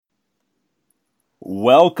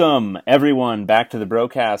Welcome, everyone, back to the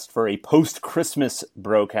Brocast for a post-Christmas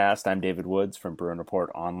Brocast. I'm David Woods from Bruin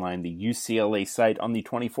Report Online, the UCLA site on the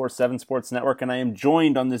 24/7 Sports Network, and I am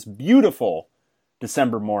joined on this beautiful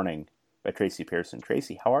December morning by Tracy Pearson.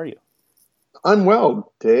 Tracy, how are you? I'm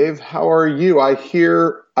well, Dave. How are you? I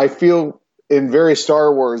feel in very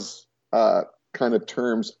Star Wars kind of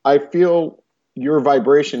terms, I feel your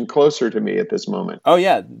vibration closer to me at this moment. Oh,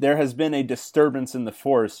 yeah. There has been a disturbance in the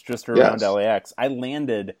Force just around Yes. LAX. I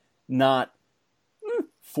landed not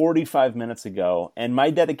 45 minutes ago, and my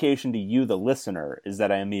dedication to you, the listener, is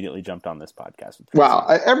that I immediately jumped on this podcast with Tracy. Wow.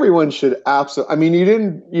 Everyone should absolutely. I mean, you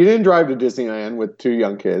didn't drive to Disneyland with two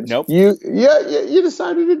young kids. Nope. You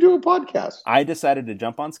decided to do a podcast. I decided to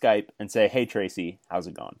jump on Skype and say, "Hey, Tracy, how's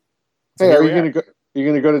it going?" So Hey, here are we you going to go? You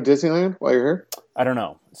going to go to Disneyland while you're here? I don't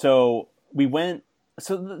know. So we went.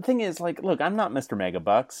 So the thing is, like, look, I'm not Mr.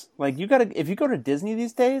 Megabucks. Like, if you go to Disney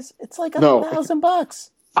these days, it's like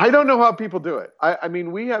 $1,000. I don't know how people do it. I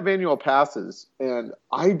mean, we have annual passes, and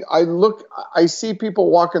I see people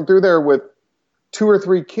walking through there with 2 or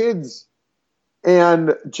 3 kids,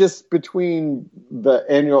 and just between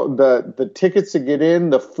the tickets to get in,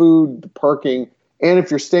 the food, the parking, and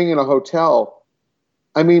if you're staying in a hotel,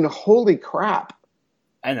 I mean, holy crap!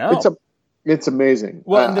 I know. It's amazing.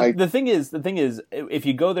 Well, the thing is, if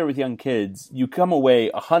you go there with young kids, you come away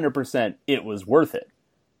 100%. It was worth it.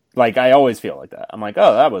 Like, I always feel like that. I'm like,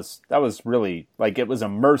 oh, that was really, like, it was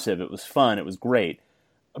immersive. It was fun. It was great.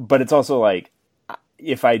 But it's also like,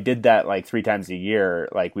 if I did that like 3 times a year,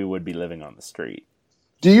 like, we would be living on the street.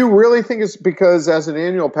 Do you really think it's because as an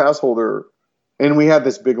annual pass holder, and we had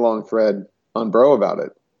this big long thread on Bro about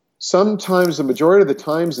it, sometimes the majority of the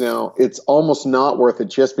times now, it's almost not worth it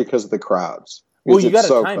just because of the crowds. Well, you got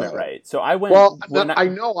to time it right. So I went. Well, I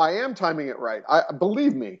know I am timing it right.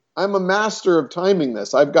 Believe me, I'm a master of timing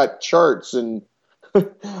this. I've got charts, and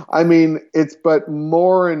I mean, but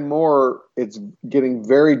more and more, it's getting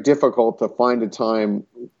very difficult to find a time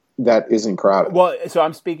that isn't crowded. Well, so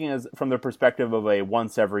I'm speaking from the perspective of a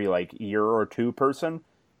once every like year or two person.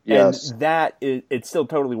 Yes. And it's still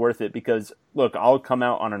totally worth it because, look, I'll come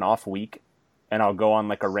out on an off week and I'll go on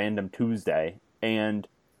like a random Tuesday and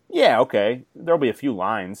yeah, okay, there'll be a few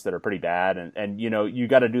lines that are pretty bad and you know, you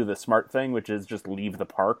got to do the smart thing, which is just leave the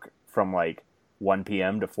park from like 1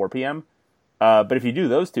 p.m. to 4 p.m. But if you do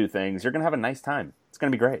those two things, you're going to have a nice time. It's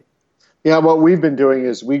going to be great. Yeah, what we've been doing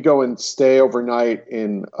is we go and stay overnight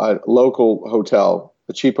in a local hotel,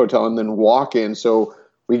 a cheap hotel, and then walk in. So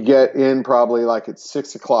we get in probably like at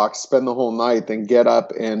 6 o'clock, spend the whole night, then get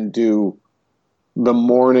up and do the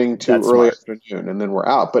morning to early afternoon, and then we're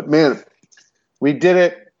out. But man, we did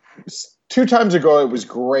it 2 times ago. It was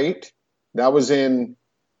great. That was in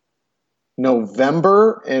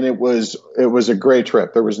November, and it was a great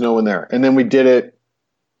trip. There was no one there. And then we did it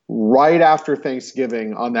right after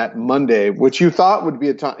Thanksgiving on that Monday, which you thought would be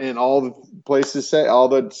a time, and all the places say, all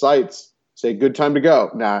the sites say, good time to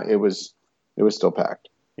go. Nah, it was still packed.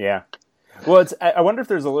 Yeah. Well, I wonder if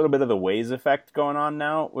there's a little bit of the Waze effect going on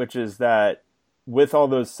now, which is that with all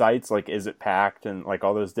those sites, like Is It Packed and like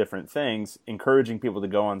all those different things, encouraging people to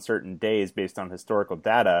go on certain days based on historical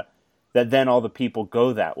data, that then all the people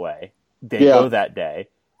go that way. They go that day,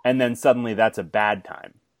 and then suddenly that's a bad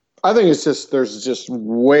time. I think it's just, there's just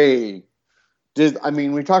we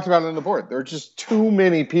talked about it on the board. There are just too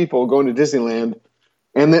many people going to Disneyland,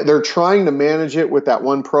 and they're trying to manage it with that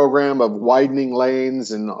one program of widening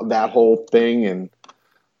lanes and that whole thing.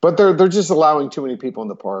 But they're just allowing too many people in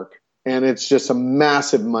the park. And it's just a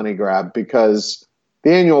massive money grab because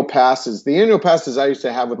the annual passes I used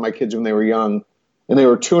to have with my kids when they were young, and they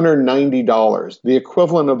were $290. The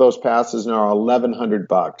equivalent of those passes now are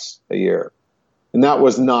 $1,100 a year. And that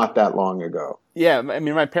was not that long ago. Yeah, I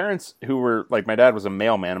mean, my parents, who were, like, my dad was a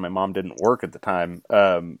mailman and my mom didn't work at the time,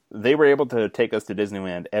 they were able to take us to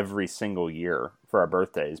Disneyland every single year for our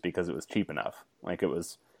birthdays because it was cheap enough. Like, it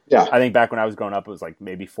was, yeah. I think back when I was growing up, it was like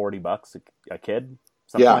maybe $40 a kid,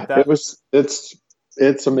 something like that.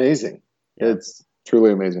 It's amazing. Yeah. It's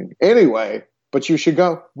truly amazing. Anyway, but you should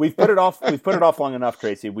go. We've put it off long enough,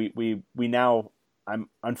 Tracy. We now...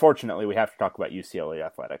 unfortunately, we have to talk about UCLA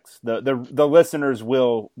athletics. The listeners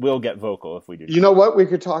will get vocal if we do. You know what we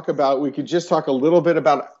could talk about? We could just talk a little bit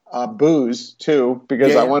about booze too,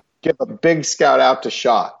 because I want to give a big shout out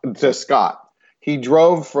to Scott. He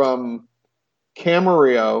drove from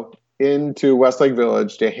Camarillo into Westlake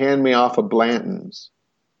Village to hand me off a Blanton's,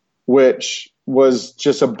 which was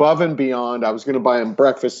just above and beyond. I was going to buy him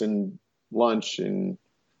breakfast and lunch and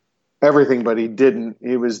everything, but he didn't.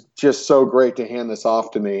 It was just so great to hand this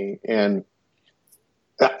off to me. And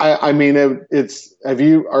I mean,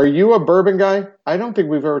 are you a bourbon guy? I don't think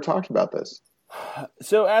we've ever talked about this.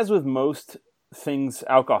 So as with most things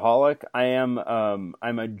alcoholic, I'm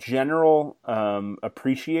a general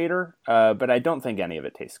appreciator, but I don't think any of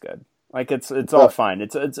it tastes good. Like it's all fine.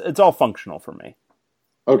 It's all functional for me.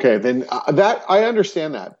 Okay, then that I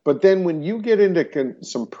understand that. But then when you get into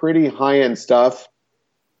some pretty high end stuff,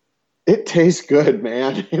 it tastes good,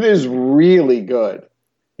 man. It is really good.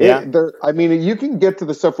 Yeah. I mean, you can get to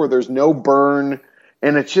the stuff where there's no burn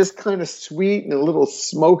and it's just kind of sweet and a little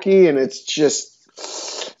smoky, and it's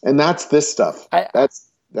just, and that's this stuff.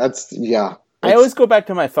 Yeah. I always go back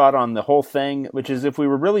to my thought on the whole thing, which is if we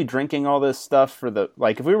were really drinking all this stuff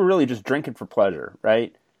if we were really just drinking for pleasure,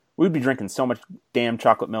 right? We'd be drinking so much damn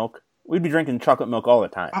chocolate milk. We'd be drinking chocolate milk all the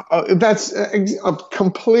time. That's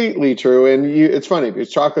completely true. And it's funny because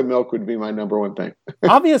chocolate milk would be my number one thing.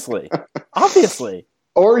 Obviously.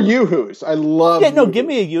 Or Yoo-Hoos. I love Yoo-Hoos. Give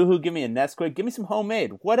me a Yoo-Hoo, give me a Nesquik, give me some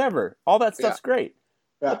homemade, whatever. All that stuff's great.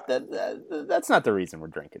 Yeah. But that's not the reason we're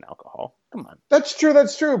drinking alcohol. Come on. That's true.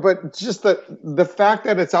 But just the fact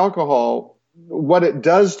that it's alcohol, what it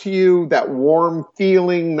does to you, that warm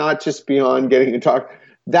feeling, not just beyond getting a talk,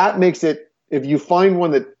 that makes it, if you find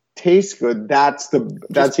one that tastes good, that's even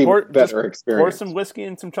better experience. Pour some whiskey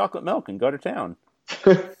and some chocolate milk and go to town.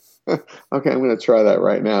 Okay, I'm going to try that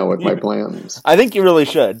right now with my plans. I think you really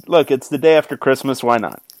should. Look, it's the day after Christmas. Why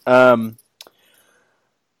not?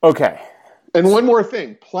 Okay. And one more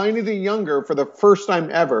thing. Pliny the Younger, for the first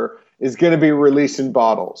time ever, is going to be released in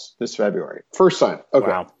bottles this February. First time.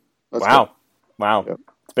 Okay. Wow. Yep.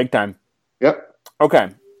 It's big time. Yep. Okay.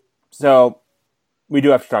 So we do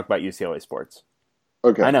have to talk about UCLA sports.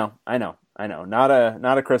 Okay. I know. Not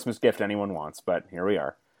a Christmas gift anyone wants, but here we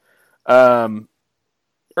are.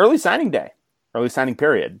 Early signing day. Early signing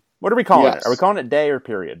period. What are we calling it? Are we calling it day or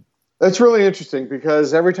period? That's really interesting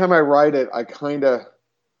because every time I write it,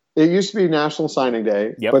 it used to be National Signing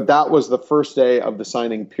Day, but that was the first day of the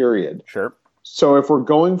signing period. Sure. So if we're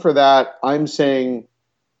going for that, I'm saying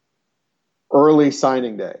early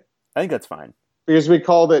signing day. I think that's fine. Because we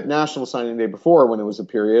called it National Signing Day before when it was a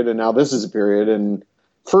period, and now this is a period. And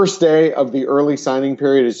first day of the early signing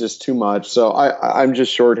period is just too much. So I'm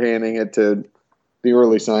just shorthanding it to the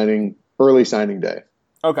early signing day.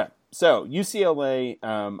 Okay. So UCLA,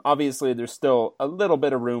 obviously there's still a little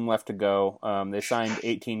bit of room left to go. They signed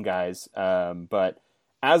 18 guys, but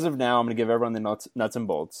as of now, I'm going to give everyone the nuts and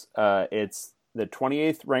bolts. It's the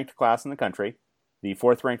 28th ranked class in the country, the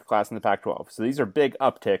 4th ranked class in the Pac-12. So these are big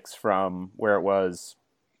upticks from where it was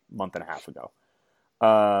a month and a half ago.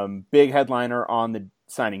 Big headliner on the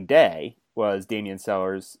signing day was Damian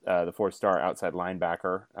Sellers, the 4-star outside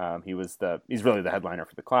linebacker. He's really the headliner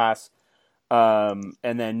for the class. And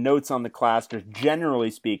then notes on the class, just generally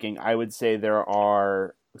speaking, I would say there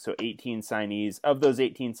are 18 signees. Of those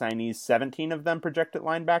 18 signees, 17 of them projected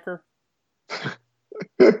linebacker.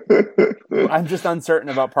 I'm just uncertain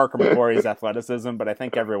about Parker McCory's athleticism, but I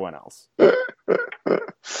think everyone else.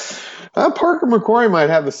 Parker McCory might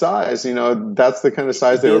have the size. That's the kind of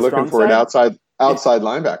size they were looking for an outside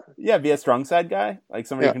linebacker. Yeah, be a strong side guy, like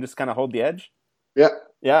somebody who can just kind of hold the edge. Yeah.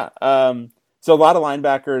 Yeah. So a lot of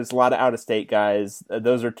linebackers, a lot of out-of-state guys.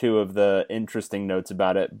 Those are two of the interesting notes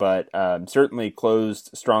about it, but certainly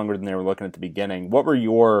closed stronger than they were looking at the beginning. What were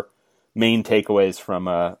your main takeaways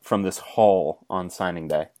from this haul on signing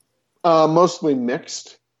day? Mostly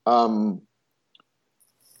mixed.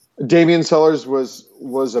 Damian Sellers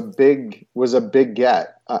was a big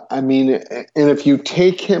get. I mean, and if you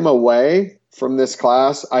take him away from this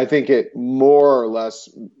class, I think it more or less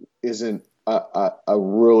isn't a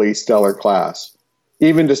really stellar class,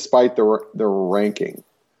 even despite the ranking.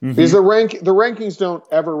 Mm-hmm. Because the rankings don't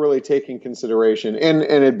ever really take in consideration, and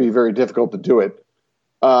it'd be very difficult to do it.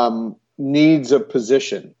 Needs of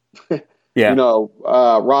position,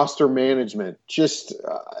 roster management. It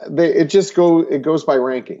goes by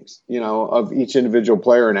rankings, of each individual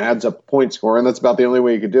player and adds up point score, and that's about the only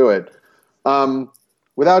way you could do it.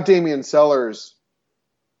 Without Damian Sellers,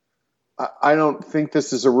 I don't think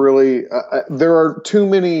this is a really. There are too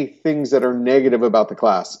many things that are negative about the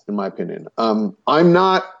class, in my opinion. I'm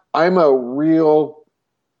a real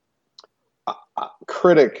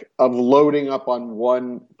critic of loading up on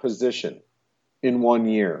one position in 1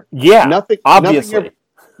 year. Yeah, obviously.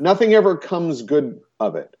 Nothing ever comes good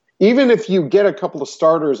of it. Even if you get a couple of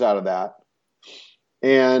starters out of that,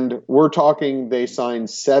 and we're talking they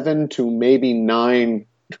signed 7 to maybe 9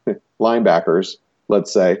 linebackers,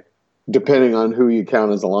 let's say, depending on who you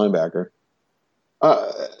count as a linebacker.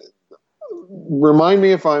 Remind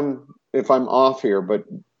me if I'm off here, but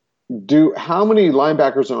how many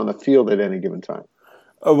linebackers are on the field at any given time?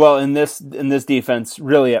 Oh, well, in this defense,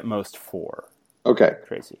 really at most 4. Okay.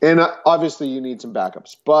 Tracy. And obviously you need some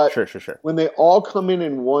backups. But Sure. when they all come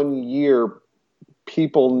in 1 year,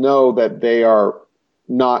 people know that they are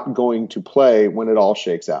not going to play when it all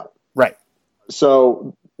shakes out. Right.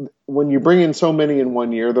 So when you bring in so many in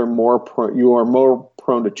 1 year, you are more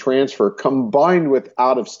prone to transfer, combined with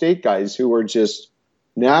out-of-state guys who are just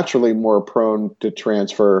naturally more prone to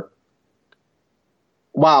transfer.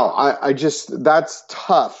 Wow, that's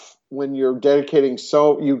tough when you're dedicating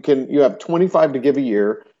you have 25 to give a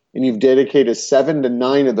year, and you've dedicated 7 to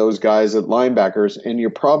 9 of those guys at linebackers, and you're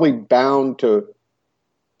probably bound to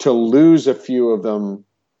lose a few of them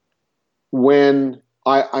when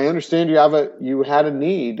I understand you had a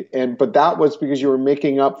need, but that was because you were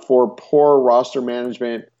making up for poor roster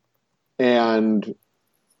management and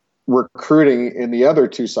recruiting in the other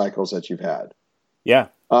 2 cycles that you've had. Yeah.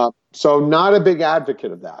 So not a big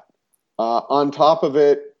advocate of that. On top of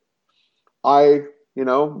it,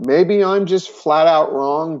 maybe I'm just flat out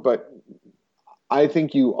wrong, but I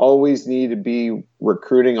think you always need to be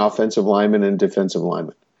recruiting offensive linemen and defensive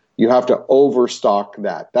linemen. You have to overstock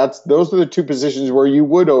that. Those are the 2 positions where you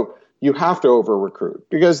have to over recruit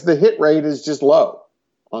because the hit rate is just low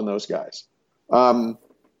on those guys.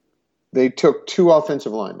 They took 2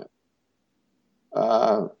 offensive linemen.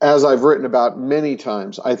 As I've written about many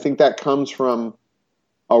times, I think that comes from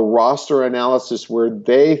a roster analysis where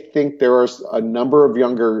they think there are a number of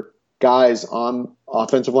younger guys on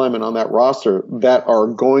offensive linemen on that roster that are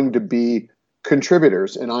going to be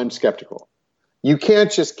contributors, and I'm skeptical. You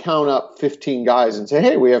can't just count up 15 guys and say,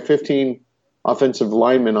 hey, we have 15 offensive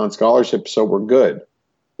linemen on scholarship, so we're good.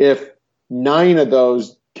 If 9 of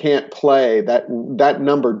those can't play, that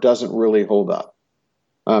number doesn't really hold up.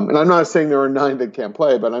 And I'm not saying there are 9 that can't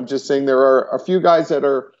play, but I'm just saying there are a few guys that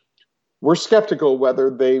we're skeptical whether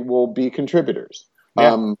they will be contributors.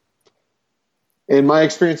 Yeah. In my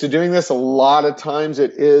experience of doing this, a lot of times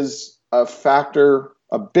it is a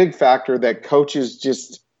big factor that coaches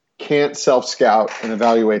just can't self-scout and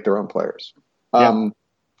evaluate their own players. Yeah.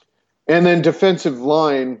 And then defensive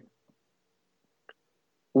line,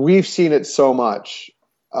 we've seen it so much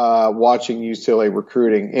watching UCLA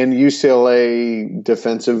recruiting and UCLA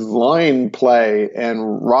defensive line play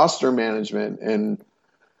and roster management. And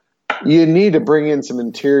you need to bring in some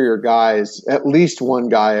interior guys, at least 1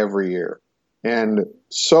 guy every year. And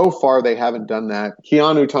so far they haven't done that.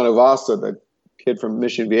 Keanu Tanuvasa, the kid from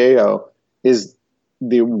Mission Viejo, is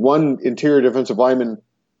the one interior defensive lineman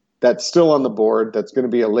that's still on the board that's going to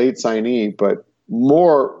be a late signee, but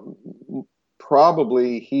more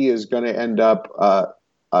probably he is going to end up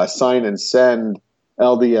a sign and send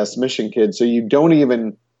LDS Mission kid. So you don't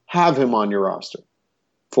even have him on your roster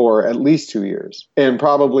for at least 2 years and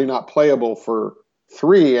probably not playable for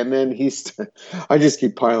 3. And then I just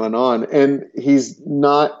keep piling on, and he's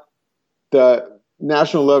not the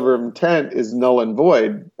national letter of intent is null and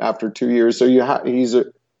void after 2 years. So you have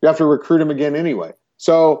to recruit him again anyway.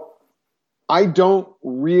 So I don't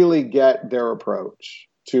really get their approach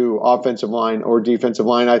to offensive line or defensive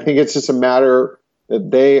line. I think it's just a matter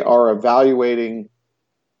that they are evaluating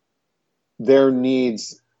their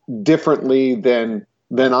needs differently than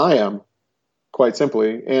I am, quite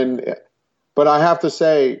simply. But I have to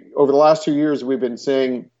say, over the last 2 years, we've been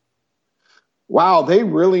saying, wow, they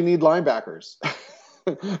really need linebackers.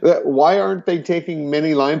 Why aren't they taking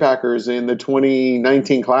many linebackers in the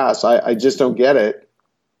 2019 class? I just don't get it.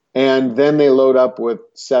 And then they load up with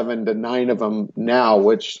 7 to 9 of them now,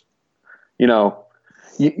 which, you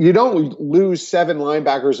don't lose 7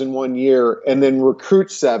 linebackers in 1 year and then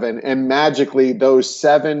recruit 7, and magically those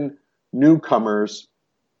 7 newcomers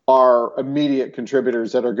are immediate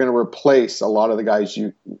contributors that are going to replace a lot of the guys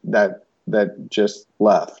that just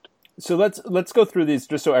left. So let's go through these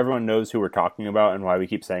just so everyone knows who we're talking about and why we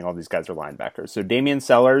keep saying all these guys are linebackers. So Damian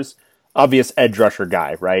Sellers, obvious edge rusher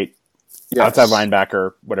guy, right? Yes. Outside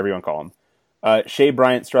linebacker, whatever you want to call him. Shea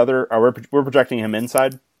Bryant Strother, we're projecting him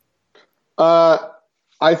inside?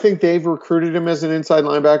 I think they've recruited him as an inside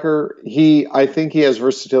linebacker. I think he has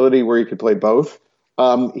versatility where he could play both.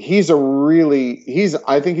 I think he's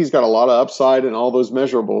got a lot of upside in all those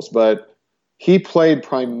measurables, but he played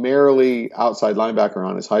primarily outside linebacker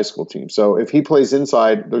on his high school team. So if he plays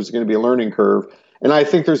inside, there's going to be a learning curve. And I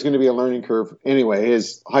think there's going to be a learning curve anyway.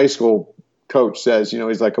 His high school coach says,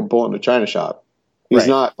 he's like a bull in a china shop. He's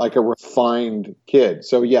not like a refined kid.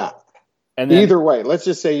 So yeah. And then, either way, let's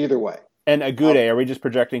just say either way. And Agude, are we just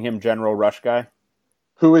projecting him general rush guy?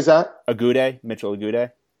 Who is that? Mitchell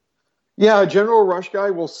Agude. Yeah, a general rush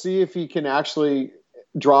guy. We'll see if he can actually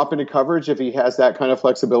drop into coverage, if he has that kind of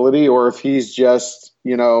flexibility, or if he's just,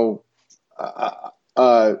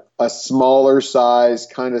 a smaller size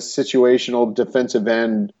kind of situational defensive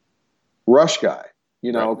end rush guy.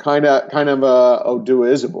 Right. kind of a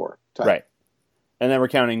Odua Isabor type. Right. And then we're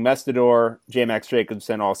counting Mestador, J-Max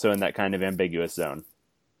Jacobson also in that kind of ambiguous zone.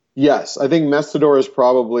 Yes, I think Mestador is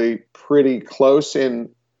probably pretty close in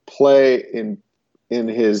play in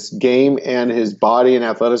his game and his body and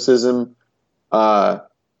athleticism to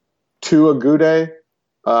Agude.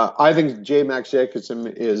 I think J-Max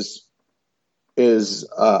Jacobson is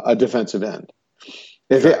a defensive end.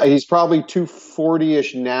 He's probably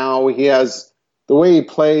 240-ish now. He has the way he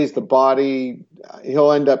plays, the body.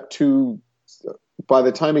 He'll end up by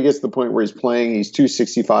the time he gets to the point where he's playing, he's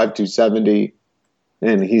 265, 270,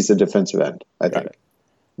 and he's a defensive end, I think. Right.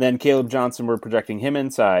 Then Caleb Johnson, we're projecting him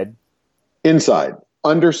inside. Inside.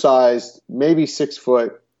 Undersized, maybe 6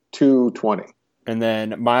 foot, 220. And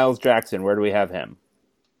then Miles Jackson, where do we have him?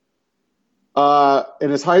 In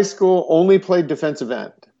his high school, only played defensive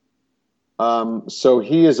end. So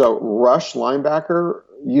he is a rush linebacker.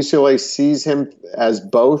 UCLA sees him as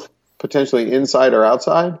both potentially inside or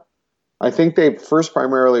outside. I think they first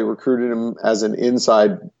primarily recruited him as an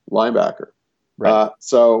inside linebacker. Right.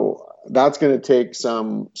 So that's going to take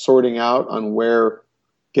some sorting out on where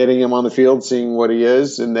getting him on the field, seeing what he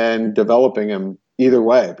is, and then developing him either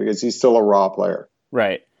way because he's still a raw player.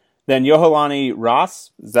 Right. Then Yohelani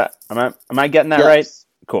Ross, am I getting that right?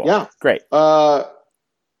 Cool. Yeah. Great.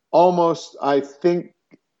 Almost, I think,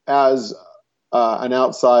 as an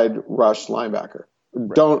outside rush linebacker.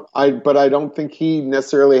 Right. But I don't think he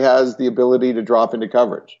necessarily has the ability to drop into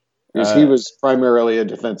coverage because he was primarily a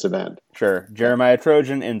defensive end. Sure. Jeremiah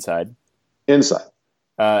Trojan inside. Inside.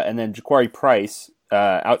 And then Ja'Quari Price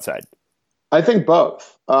outside. I think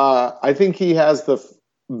both. I think he has the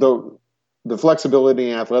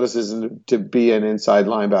flexibility and athleticism to be an inside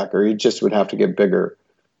linebacker. He just would have to get bigger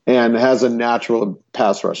and has a natural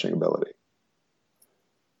pass rushing ability.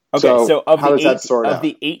 Okay, so of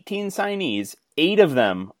the 18 signees, 8 of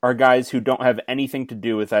them are guys who don't have anything to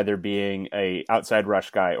do with either being a outside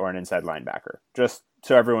rush guy or an inside linebacker, just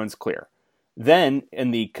so everyone's clear. Then,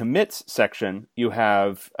 in the commits section, you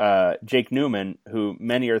have Jake Newman, who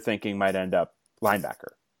many are thinking might end up linebacker.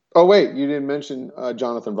 Oh, wait, you didn't mention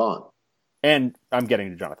Jonathan Vaughn. And I'm getting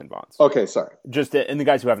to Jonathan Vaughn's. Okay, sorry. Just in the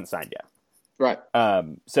guys who haven't signed yet. Right.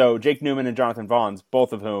 So Jake Newman and Jonathan Vaughn's,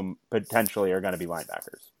 both of whom potentially are going to be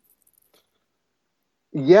linebackers.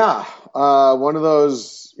 Yeah, one of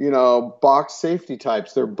those, box safety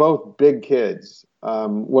types. They're both big kids.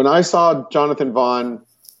 When I saw Jonathan Vaughn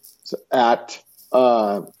at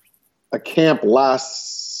a camp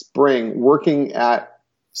last spring working at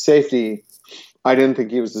safety, I didn't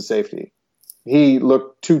think he was the safety. He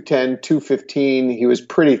looked 210, 215. He was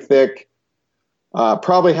pretty thick.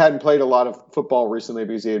 Probably hadn't played a lot of football recently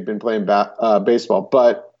because he had been playing baseball,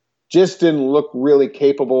 but just didn't look really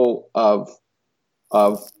capable of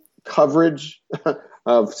coverage,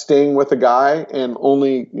 of staying with a guy, and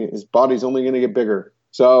his body's only going to get bigger.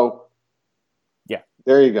 So, yeah,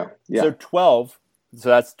 there you go. Yeah. So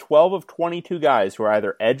that's 12 of 22 guys who are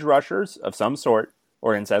either edge rushers of some sort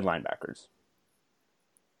or inside linebackers.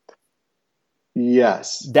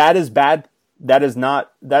 Yes. That is bad. That's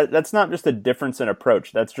not just a difference in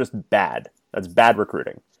approach. That's just bad. That's bad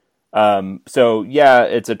recruiting. So yeah,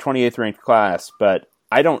 it's a 28th ranked class, but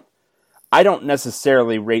I don't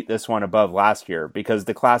necessarily rate this one above last year because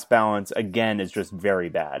the class balance again is just very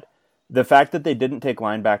bad. The fact that they didn't take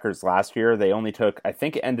linebackers last year, they only took, I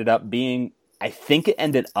think it ended up being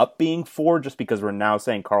 4 just because we're now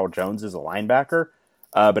saying Carl Jones is a linebacker.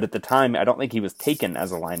 But at the time, I don't think he was taken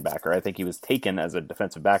as a linebacker. I think he was taken as a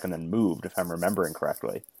defensive back and then moved, if I'm remembering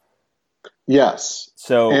correctly. Yes.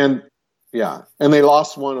 And they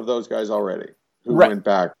lost one of those guys already who went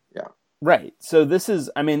back. Yeah. Right. So this is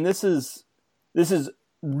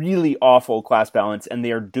really awful class balance, and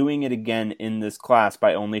they are doing it again in this class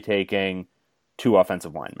by only taking 2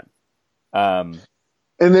 offensive linemen. And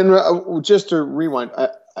then just to rewind,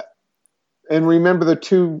 and remember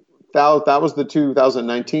that was the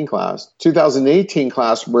 2019 class. 2018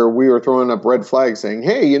 class where we were throwing up red flags saying,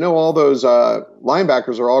 hey, all those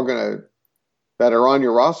linebackers are all that are on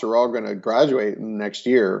your roster are all going to graduate in the next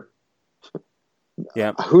year.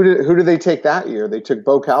 Yeah. Who did they take that year? They took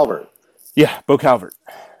Bo Calvert. Yeah, Bo Calvert.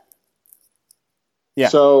 Yeah.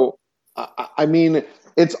 So, I mean,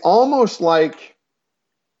 it's almost like,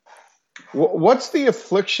 what's the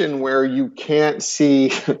affliction where you can't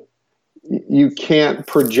see... You can't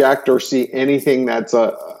project or see anything that's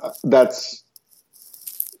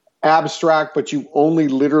abstract, but you only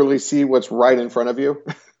literally see what's right in front of you.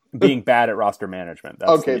 Being bad at roster management.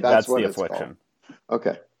 That's the affliction.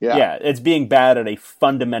 Okay. Yeah. Yeah, it's being bad at a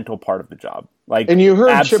fundamental part of the job. Like, And you heard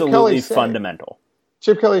Chip absolutely Kelly say, fundamental.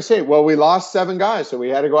 well, we lost 7 guys, so we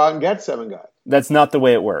had to go out and get 7 guys. That's not the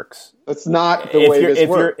way it works. That's not the way this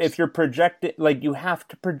works. If you're projecting, like, you have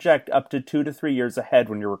to project up to 2 to 3 years ahead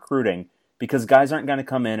when you're recruiting, because guys aren't going to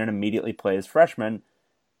come in and immediately play as freshmen,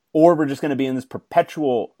 or we're just going to be in this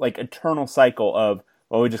perpetual, like, eternal cycle of,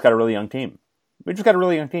 well, we just got a really young team. We just got a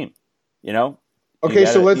really young team, you know? Okay,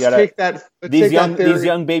 so let's take that. These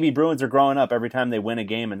young baby Bruins are growing up every time they win a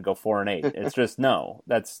game and go 4-8. It's just no.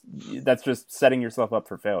 That's just setting yourself up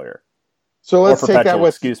for failure. So let's take that with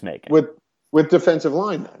excuse making with defensive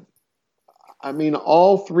line then. I mean,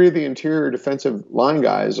 all 3 of the interior defensive line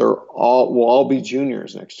guys will all be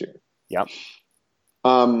juniors next year. Yep.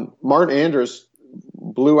 Martin Andrus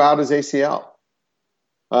blew out his ACL.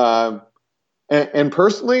 And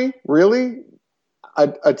personally, really,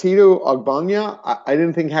 Atito Ogbonna, I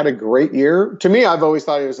didn't think had a great year. To me, I've always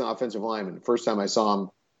thought he was an offensive lineman. The first time I saw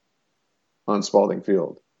him on Spalding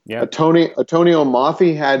Field. Yeah. Antonio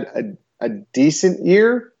Mafi had a decent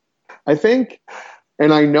year, I think.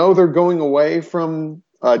 And I know they're going away from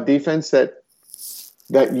a defense that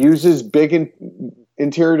uses big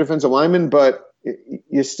interior defensive linemen, but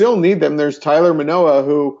you still need them. There's Tyler Manoa,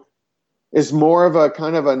 who is more of a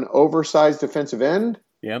kind of an oversized defensive end.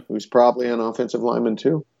 Yep. Who's probably an offensive lineman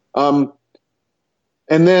too. And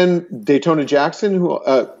then Daytona Jackson, who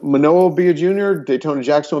Manoa will be a junior. Daytona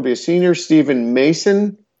Jackson will be a senior. Stephen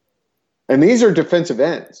Mason, and these are defensive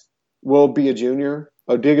ends, will be a junior.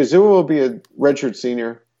 Odigizua will be a redshirt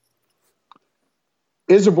senior.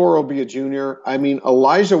 Isabor will be a junior. I mean,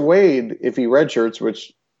 Elijah Wade, if he redshirts,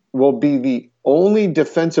 which will be the only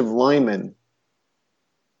defensive lineman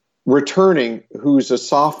returning who's a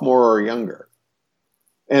sophomore or younger.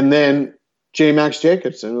 And then J. Max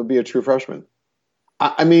Jacobson will be a true freshman.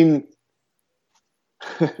 I mean,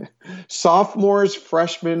 sophomores,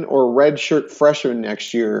 freshmen, or redshirt freshmen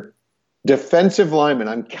next year, defensive linemen.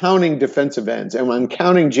 I'm counting defensive ends, and I'm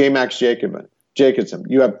counting J. Max Jacobson.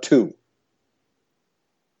 You have 2.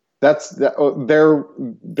 They're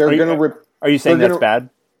going to. Are you saying that's bad?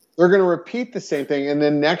 They're going to repeat the same thing, and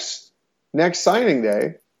then next signing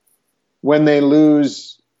day, when they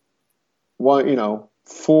lose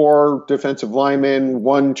 4 defensive linemen,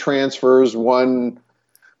 1 transfers, 1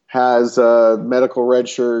 has a medical red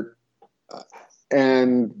shirt,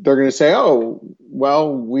 and they're going to say, oh,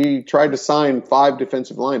 well, we tried to sign 5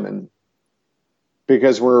 defensive linemen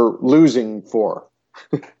because we're losing 4.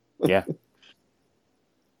 Yeah.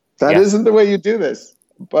 That isn't the way you do this.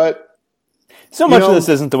 But so much of this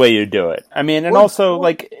isn't the way you do it. I mean, and also,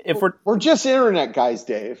 like, if we're just internet guys,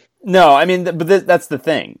 Dave. No, I mean, but that's the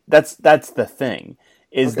thing. That's the thing.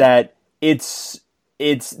 Is that this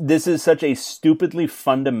is such a stupidly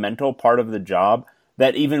fundamental part of the job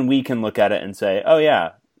that even we can look at it and say, oh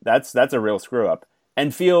yeah, that's a real screw up,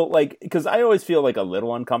 and feel like, because I always feel like a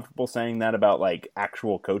little uncomfortable saying that about like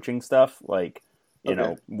actual coaching stuff, like, you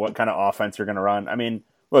know, what kind of offense you're going to run. I mean,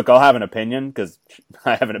 look, I'll have an opinion because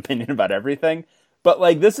I have an opinion about everything, but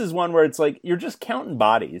like this is one where it's like you're just counting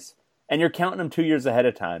bodies and you're counting them 2 years ahead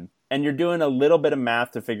of time. And you're doing a little bit of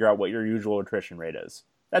math to figure out what your usual attrition rate is.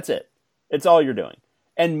 That's it. It's all you're doing.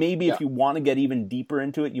 And maybe if you want to get even deeper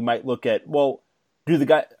into it, you might look at, well, do the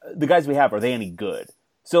guys we have, are they any good?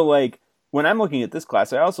 So, like, when I'm looking at this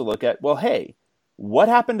class, I also look at, well, hey, what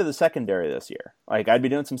happened to the secondary this year? Like, I'd be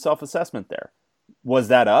doing some self-assessment there. Was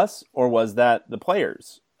that us or was that the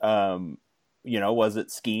players? Was it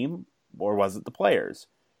scheme or was it the players?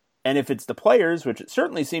 And if it's the players, which it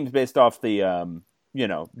certainly seems based off the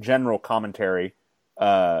general commentary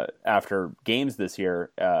after games this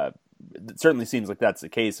year, it certainly seems like that's the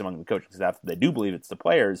case among the coaching staff. They do believe it's the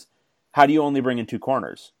players. How do you only bring in 2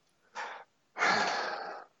 corners?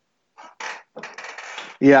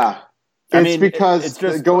 Yeah, because it's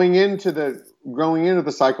just going into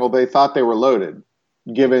the cycle, they thought they were loaded,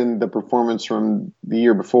 given the performance from the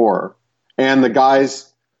year before, and the guys.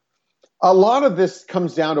 A lot of this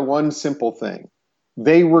comes down to one simple thing: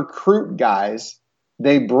 they recruit guys.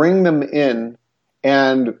 They bring them in,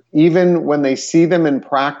 and even when they see them in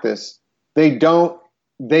practice, they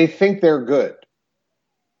think they're good.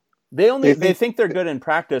 They think they're good in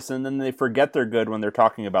practice, and then they forget they're good when they're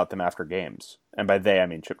talking about them after games. And by they, I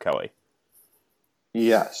mean Chip Kelly.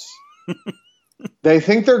 Yes. They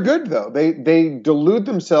think they're good, though. They delude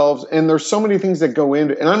themselves, and there's so many things that go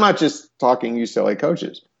into, and I'm not just talking UCLA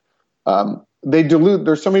coaches.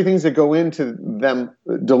 There's so many things that go into them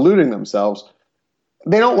deluding themselves.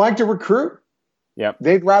 They don't like to recruit.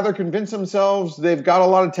 They'd rather convince themselves they've got a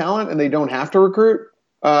lot of talent and they don't have to recruit.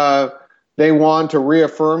 They want to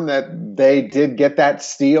reaffirm that they did get that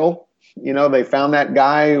steal. You know, they found that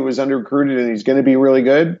guy who was under recruited and he's going to be really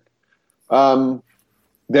good.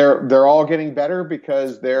 They're all getting better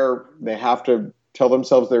because they have to tell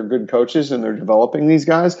themselves they're good coaches and they're developing these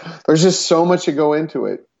guys. There's just so much to go into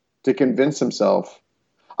it to convince himself.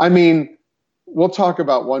 I mean, we'll talk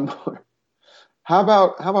about one more. How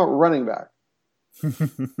about running back?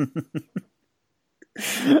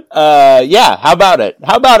 Yeah. How about it?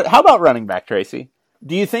 How about running back, Tracy?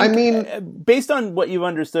 Do you think? I mean, based on what you've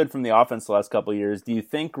understood from the offense the last couple of years, do you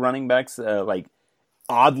think running backs like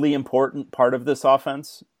oddly important part of this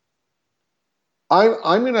offense?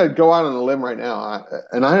 I'm going to go out on a limb right now,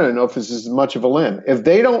 and I don't know if this is much of a limb. If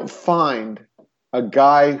they don't find a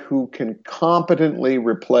guy who can competently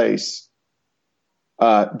replace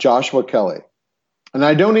Joshua Kelly, and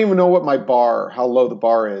I don't even know what how low the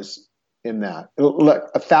bar is in that,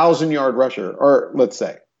 1,000-yard rusher, or let's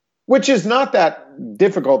say, which is not that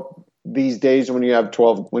difficult these days when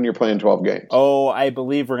you're playing 12 games. Oh, I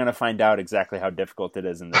believe we're going to find out exactly how difficult it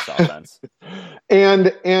is in this offense.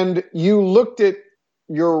 And you looked at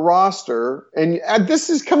your roster, and this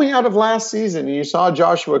is coming out of last season, and you saw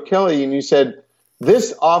Joshua Kelly, and you said,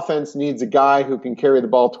 this offense needs a guy who can carry the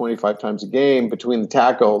ball 25 times a game between the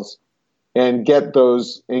tackles and get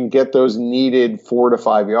those needed 4 to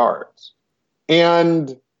 5 yards.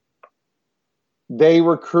 And they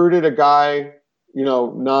recruited a guy, you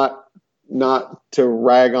know, not to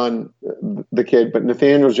rag on the kid, but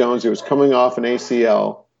Nathaniel Jones, who was coming off an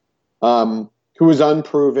ACL, who was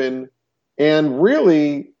unproven and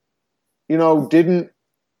really, you know, didn't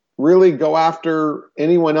really go after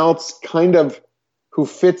anyone else kind of who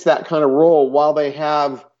fits that kind of role, while they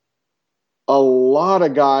have a lot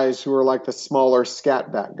of guys who are like the smaller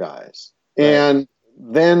scat back guys. Right. And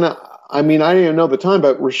then, I mean, I don't even know the time,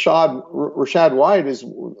 but Rashad White is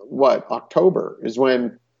October is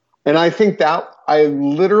when, and I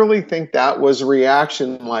literally think that was a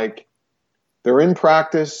reaction, like they're in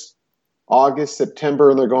practice August, September,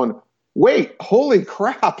 and they're going, wait, holy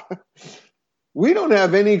crap. We don't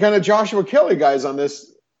have any kind of Joshua Kelly guys in this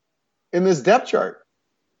depth chart.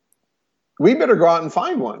 We better go out and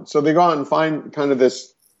find one. So they go out and find kind of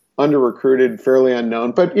this under-recruited, fairly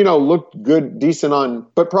unknown, but, you know, looked good, decent on,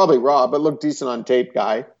 but probably raw, but looked decent on tape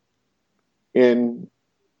guy in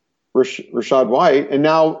Rashad White. And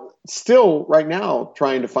now, still right now,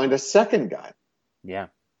 trying to find a second guy. Yeah.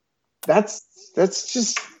 That's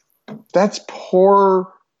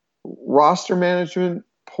poor roster management,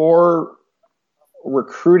 poor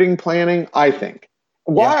recruiting planning, I think.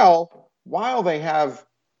 While they have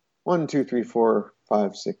 1, 2, 3, 4,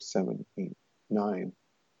 5, 6, 7, 8, 9.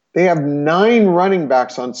 They have 9 running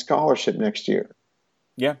backs on scholarship next year.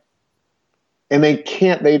 Yeah. And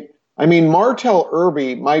Martell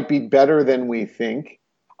Irby might be better than we think.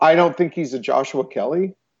 I don't think he's a Joshua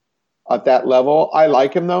Kelly at that level. I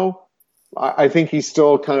like him, though. I think he's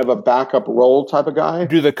still kind of a backup role type of guy.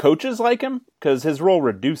 Do the coaches like him? Because his role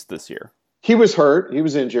reduced this year. He was hurt. He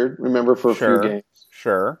was injured, remember, for a few games.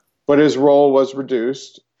 Sure. But his role was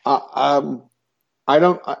reduced. I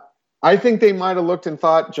think they might have looked and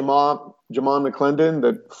thought Jamon McClendon,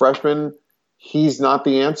 the freshman, he's not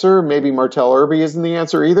the answer. Maybe Martell Irby isn't the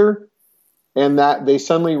answer either. And that they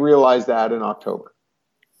suddenly realized that in October.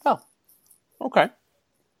 Oh, okay.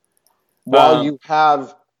 While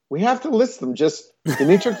we have to list them, just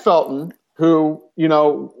Demetric Felton, who, you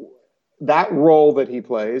know, that role that he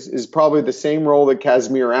plays is probably the same role that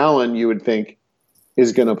Kazmir Allen, you would think,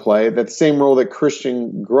 is going to play. That same role that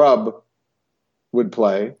Christian Grubb would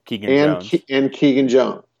play. Keegan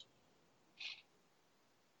Jones.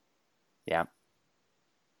 Yeah.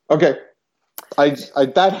 Okay.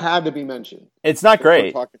 That had to be mentioned. It's not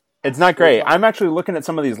great. It's not great. I'm actually looking at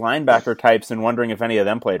some of these linebacker types and wondering if any of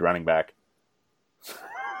them played running back.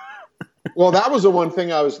 Well, that was the one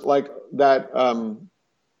thing I was like that.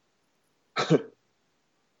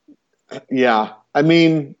 Yeah. I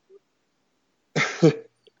mean,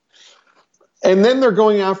 and then they're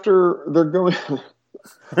going after the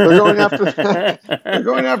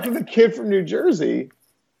kid from New Jersey,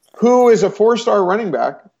 who is a 4-star running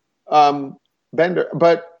back, Bender,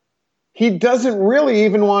 but he doesn't really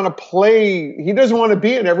even want to play. He doesn't want to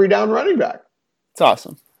be an every down running back. It's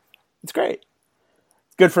awesome. It's great.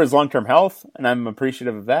 It's good for his long-term health, and I'm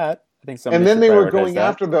appreciative of that. I think and then they were going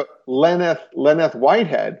after the Lenneth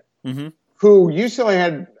Whitehead, mm-hmm. who UCLA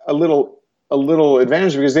had a little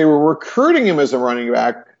advantage because they were recruiting him as a running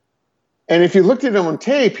back. And if you looked at him on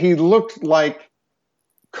tape, he looked like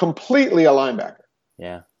completely a linebacker.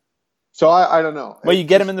 Yeah. So I don't know. Well, you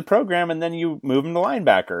get him in the program, and then you move him to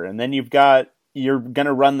linebacker, and then you've got you're going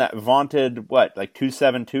to run that vaunted, what, like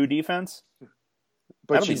 2-7-2 defense?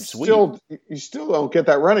 But you still don't get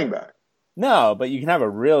that running back. No, but you can have a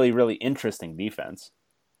really, really interesting defense.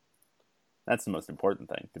 That's the most important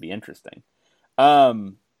thing, to be interesting.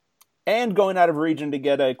 And going out of region to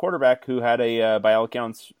get a quarterback who had a, by all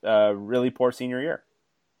accounts, really poor senior year.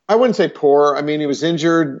 I wouldn't say poor. I mean, he was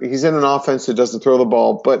injured. He's in an offense that doesn't throw the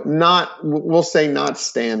ball, but we'll say not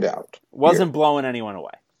standout. Wasn't blowing anyone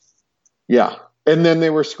away. Yeah. And then they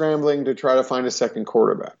were scrambling to try to find a second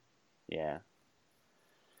quarterback. Yeah.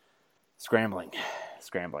 Scrambling.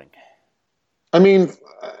 I mean,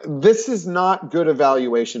 this is not good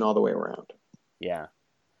evaluation all the way around. Yeah.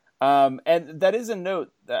 And that is a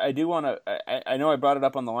note that I do want to, I know I brought it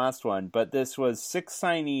up on the last one, but this was 6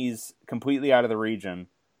 signees completely out of the region.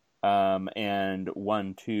 And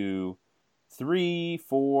 1, 2, 3,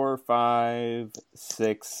 4, 5,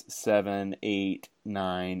 6, 7, 8,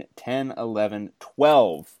 9, 10, 11,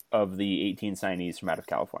 12 of the 18 signees from out of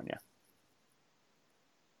California.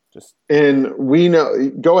 And we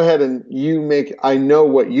know, go ahead and I know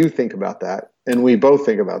what you think about that, and we both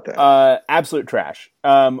think about that. Absolute trash.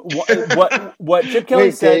 What Chip Kelly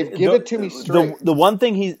Wait, said. Dave, give it to me straight. The one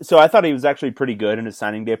thing so I thought he was actually pretty good in his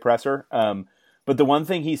signing day presser. But the one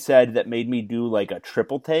thing he said that made me do like a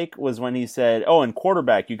triple take was when he said, "Oh, and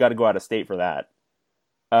quarterback, you got to go out of state for that."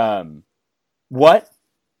 What?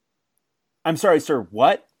 I'm sorry, sir.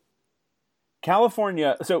 What?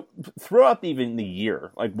 California. So throughout even the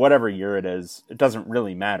year, like whatever year it is, it doesn't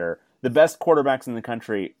really matter. The best quarterbacks in the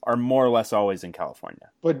country are more or less always in California.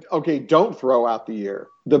 But, okay, don't throw out the year.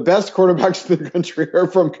 The best quarterbacks in the country are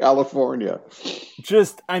from California.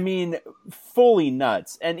 Just, I mean, fully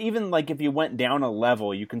nuts. And even, like, if you went down a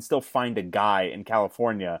level, you can still find a guy in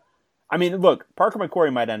California. I mean, look, Parker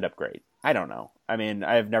McQuarrie might end up great. I don't know. I mean,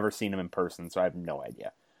 I've never seen him in person, so I have no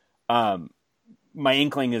idea. My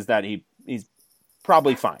inkling is that he's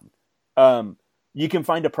probably fine. You can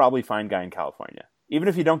find a probably fine guy in California. Even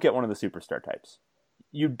if you don't get one of the superstar types.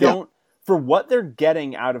 You don't, for what they're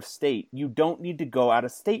getting out of state, you don't need to go out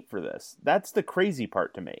of state for this. That's the crazy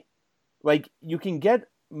part to me. Like, you can get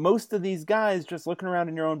most of these guys just looking around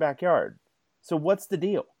in your own backyard. So what's the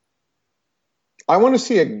deal? I want to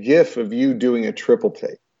see a GIF of you doing a triple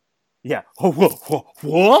take. Yeah.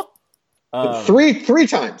 What? Three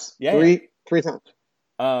times. Yeah. Three times.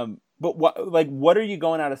 But what are you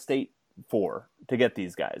going out of state for to get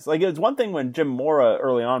these guys? Like, it's one thing when Jim Mora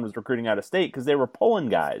early on was recruiting out of state because they were pulling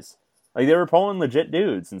guys. Like, they were pulling legit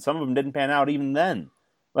dudes, and some of them didn't pan out even then.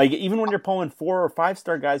 Like, even when you're pulling 4 or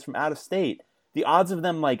 5-star guys from out of state, the odds of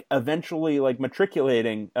them, like, eventually, like,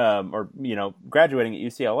 matriculating or, you know, graduating at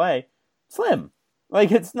UCLA, slim.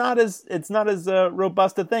 Like, it's not as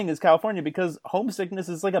robust a thing as California because homesickness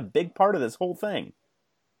is, like, a big part of this whole thing.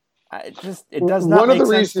 It does not make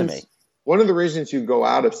sense to me. One of the reasons you go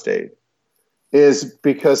out of state is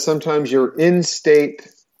because sometimes your in-state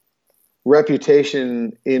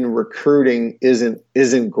reputation in recruiting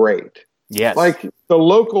isn't great. Yes. Like the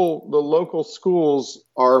local schools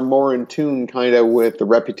are more in tune kind of with the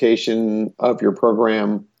reputation of your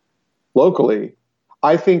program locally.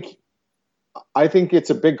 I think it's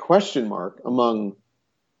a big question mark among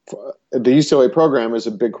the UCLA program is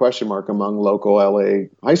a big question mark among local LA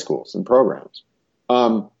high schools and programs.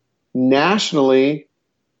 Nationally,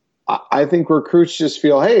 I think recruits just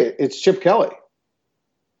feel, hey, it's Chip Kelly.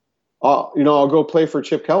 I'll go play for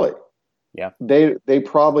Chip Kelly. Yeah. They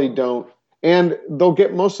probably don't. And they'll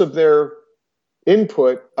get most of their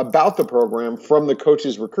input about the program from the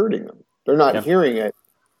coaches recruiting them. They're not hearing it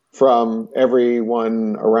from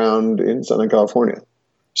everyone around in Southern California.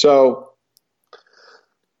 So,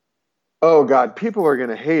 oh God, people are going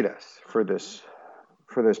to hate us for this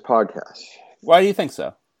podcast. Why do you think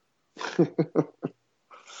so?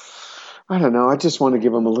 I don't know. I just want to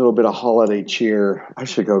give them a little bit of holiday cheer. I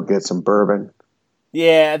should go get some bourbon.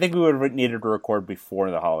 Yeah, I think we would have needed to record before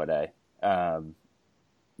the holiday. There's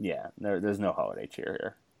no holiday cheer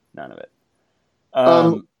here. None of it.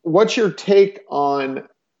 What's your take on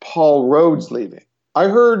Paul Rhodes leaving?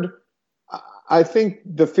 I think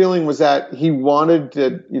the feeling was that he wanted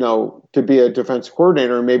to be a defensive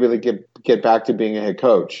coordinator and maybe get back to being a head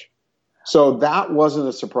coach. So that wasn't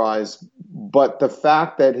a surprise, but the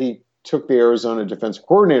fact that he took the Arizona defensive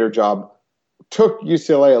coordinator job took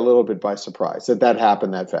UCLA a little bit by surprise that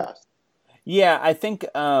happened that fast. Yeah, I think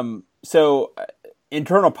so.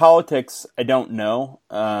 Internal politics, I don't know,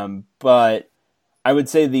 but I would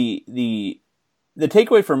say the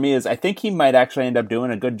takeaway for me is I think he might actually end up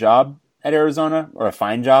doing a good job at Arizona or a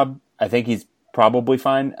fine job. I think he's probably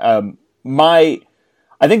fine.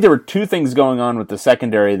 I think there were two things going on with the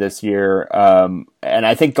secondary this year, and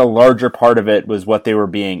I think the larger part of it was what they were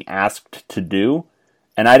being asked to do,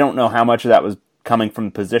 and I don't know how much of that was coming from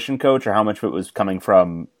the position coach or how much of it was coming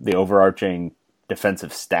from the overarching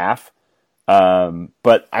defensive staff.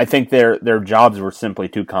 But I think their jobs were simply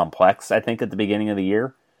too complex, I think, at the beginning of the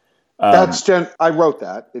year. I wrote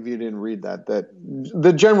that, if you didn't read that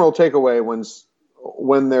the general takeaway when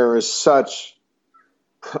there is such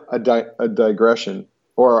a digression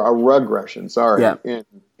or a regression,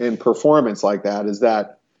 in performance like that, is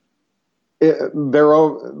that they're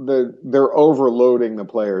overloading the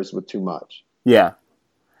players with too much. Yeah.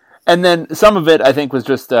 And then some of it, I think, was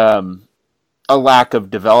just a lack of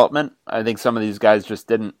development. I think some of these guys just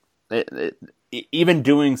didn't, even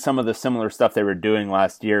doing some of the similar stuff they were doing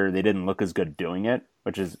last year, they didn't look as good doing it,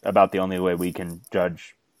 which is about the only way we can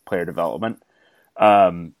judge player development.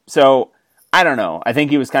 So I don't know. I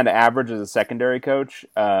think he was kind of average as a secondary coach.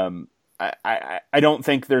 I don't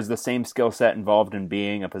think there's the same skill set involved in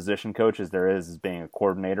being a position coach as there is as being a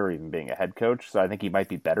coordinator or even being a head coach. So I think he might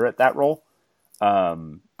be better at that role.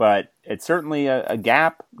 But it's certainly a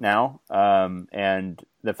gap now. And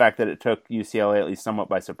the fact that it took UCLA at least somewhat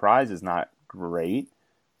by surprise is not great.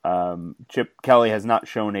 Chip Kelly has not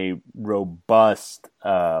shown a robust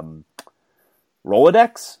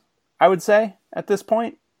Rolodex, I would say, at this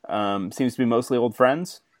point. Seems to be mostly old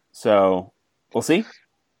friends. So we'll see.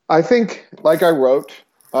 I think, like I wrote,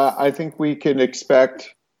 I think we can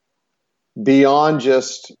expect beyond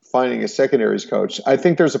just finding a secondaries coach. I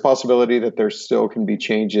think there's a possibility that there still can be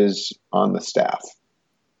changes on the staff.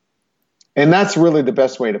 And that's really the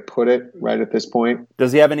best way to put it right at this point.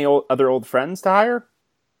 Does he have any other old friends to hire?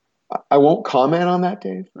 I won't comment on that,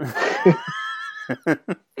 Dave.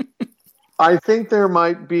 I think there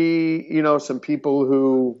might be, some people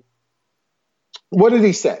who. What did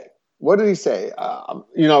he say? Nobody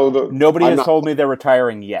has told me they're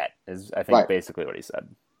retiring yet. Is I think right. Basically what he said.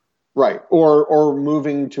 Right, or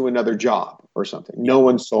moving to another job or something. No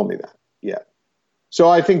one's told me that yet. So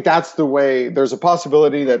I think that's the way. There's a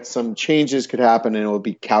possibility that some changes could happen, and it will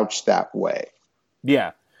be couched that way.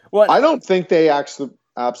 Yeah. Well, I don't think they actually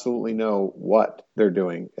absolutely know what they're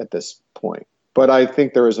doing at this point, but I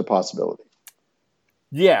think there is a possibility.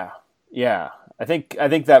 Yeah. I think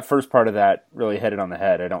that first part of that really hit it on the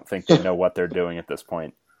head. I don't think they know what they're doing at this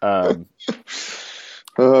point. It's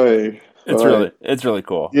really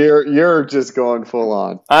cool. You're just going full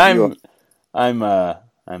on. I'm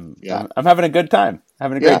having a good time.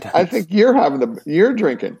 Great time. I think you're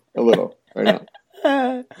drinking a little right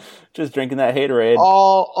now. Just drinking that Haterade.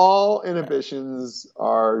 All inhibitions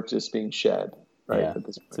are just being shed right at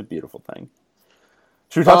this point. It's a beautiful thing.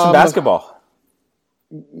 Should we talk some basketball?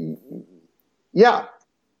 Yeah.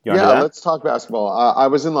 Let's talk basketball. I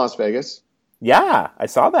was in Las Vegas. Yeah, I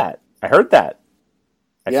saw that. I heard that.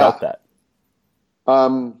 I felt that.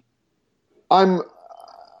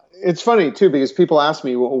 It's funny too, because people ask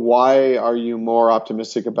me, well, why are you more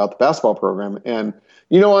optimistic about the basketball program? And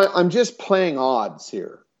I'm just playing odds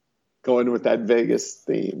here, going with that Vegas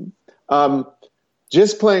theme.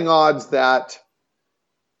 Just playing odds that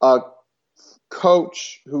a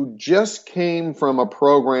coach who just came from a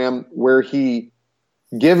program where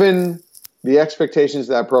given the expectations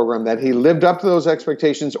of that program, that he lived up to those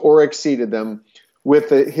expectations or exceeded them with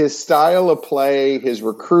his style of play, his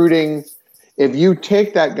recruiting. If you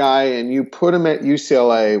take that guy and you put him at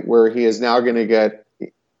UCLA, where he is now going to get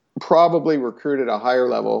probably recruited at a higher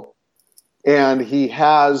level, and he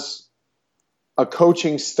has a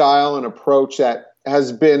coaching style and approach that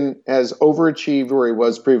has overachieved where he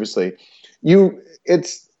was previously,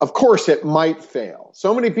 of course it might fail.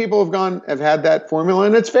 So many people have had that formula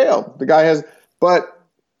and it's failed. The guy has, but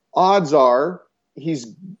odds are he's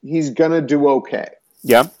going to do okay.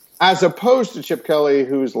 Yeah. As opposed to Chip Kelly,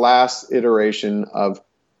 whose last iteration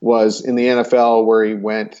was in the NFL, where he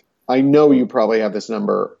went. I know you probably have this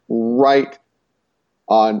number right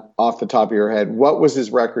off the top of your head. What was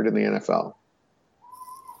his record in the NFL?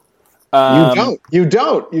 You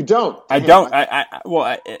don't. I don't.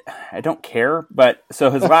 I don't care. But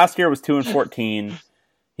so his last year was 2-14.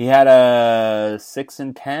 He had a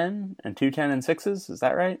 6-10 and 2 10-6s. Is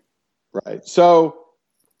that right? Right. So,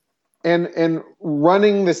 and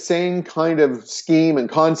running the same kind of scheme and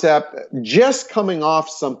concept, just coming off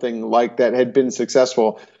something like that had been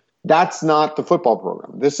successful. That's not the football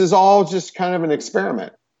program. This is all just kind of an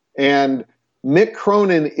experiment. And Mick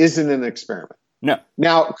Cronin isn't an experiment. No.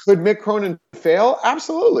 Now, could Mick Cronin fail?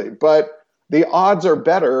 Absolutely. But the odds are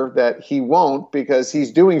better that he won't, because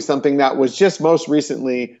he's doing something that was just most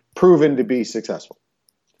recently proven to be successful.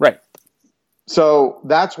 Right. So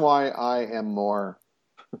that's why I am more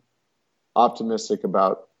optimistic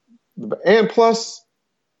about and plus,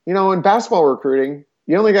 in basketball recruiting,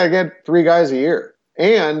 you only got to get 3 guys a year,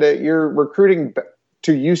 and you're recruiting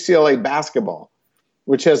to UCLA basketball,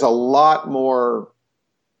 which has a lot more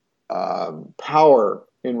power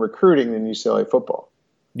in recruiting than UCLA football.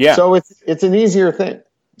 Yeah. So it's an easier thing.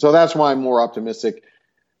 So that's why I'm more optimistic.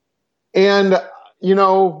 And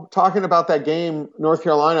talking about that game, North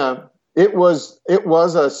Carolina, it was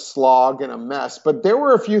a slog and a mess, but there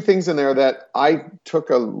were a few things in there that I took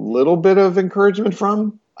a little bit of encouragement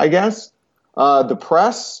from, I guess. The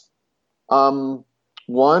press, 1,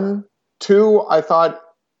 2, I thought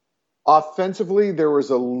offensively there was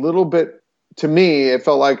a little bit, to me, it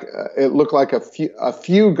felt like it looked like a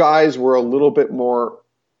few guys were a little bit more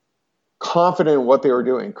confident in what they were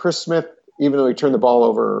doing. Chris Smith, even though he turned the ball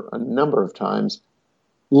over a number of times,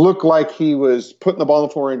 looked like he was putting the ball on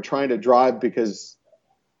the floor and trying to drive because,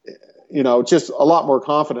 just a lot more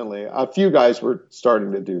confidently. A few guys were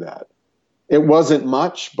starting to do that. It wasn't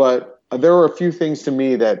much, but there were a few things to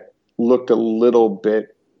me that looked a little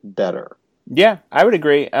bit better. Yeah, I would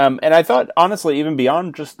agree. And I thought, honestly, even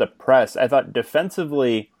beyond just the press, I thought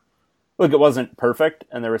defensively, look, it wasn't perfect,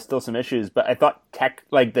 and there were still some issues, but I thought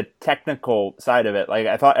the technical side of it,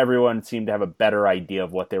 I thought everyone seemed to have a better idea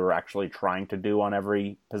of what they were actually trying to do on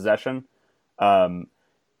every possession.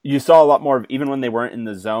 You saw a lot more of, even when they weren't in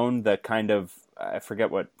the zone, the kind of, I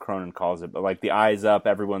forget what Cronin calls it, but the eyes up,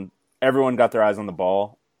 everyone got their eyes on the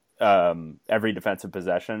ball, every defensive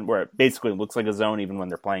possession, where it basically looks like a zone even when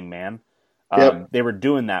they're playing man. Yep. They were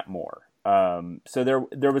doing that more. So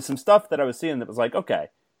there was some stuff that I was seeing that was like, okay,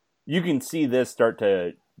 you can see this start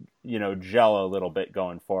to, gel a little bit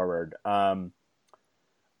going forward. I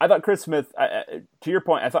thought Chris Smith, to your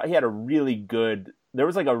point, I thought he had there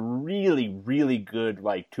was a really, really good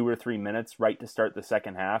 2 or 3 minutes right to start the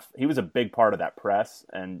second half. He was a big part of that press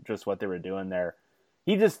and just what they were doing there.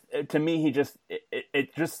 He just, to me,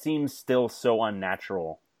 it just seems still so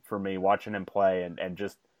unnatural for me watching him play and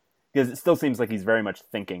just, because it still seems like he's very much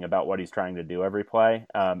thinking about what he's trying to do every play.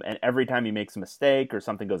 And every time he makes a mistake or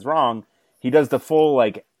something goes wrong, he does the full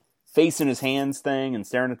face in his hands thing and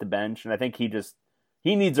staring at the bench. And I think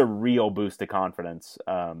he needs a real boost of confidence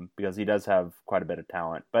because he does have quite a bit of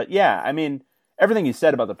talent. But yeah, I mean, everything you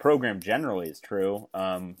said about the program generally is true.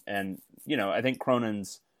 And, I think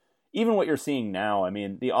Cronin's, even what you're seeing now, I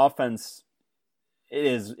mean, the offense,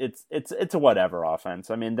 it's a whatever offense.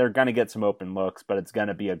 I mean, they're going to get some open looks, but it's going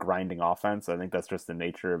to be a grinding offense. I think that's just the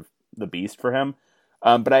nature of the beast for him.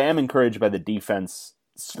 But I am encouraged by the defense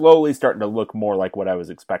slowly starting to look more like what I was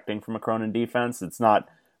expecting from a Cronin defense. It's not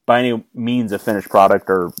by any means a finished product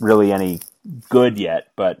or really any good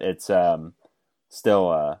yet, but it's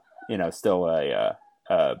still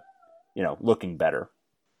looking better.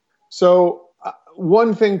 So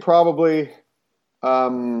one thing probably,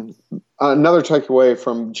 another takeaway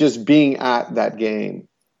from just being at that game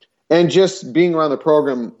and just being around the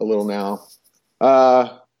program a little now,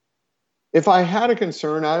 if I had a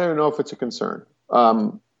concern, I don't know if it's a concern.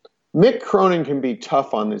 Mick Cronin can be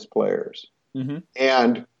tough on his players. Mm-hmm.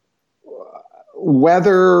 And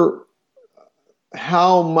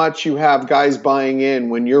how much you have guys buying in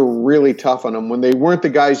when you're really tough on them, when they weren't the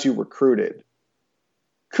guys you recruited,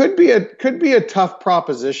 could be a tough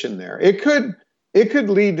proposition there. It could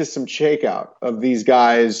lead to some shakeout of these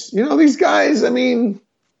guys. These guys, I mean,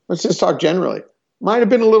 let's just talk generally, might have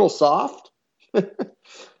been a little soft.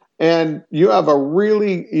 And you have a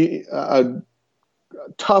really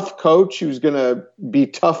tough coach who's going to be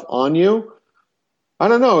tough on you. I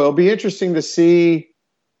don't know. It'll be interesting to see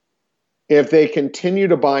if they continue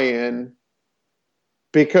to buy in,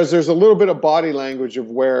 because there's a little bit of body language of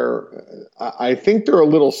where I think they're a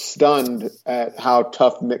little stunned at how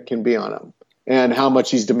tough Mick can be on them and how much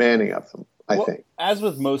he's demanding of them, I think. As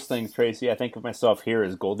with most things, Tracy, I think of myself here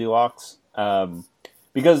as Goldilocks.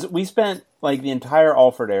 Because we spent the entire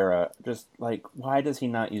Alford era just why does he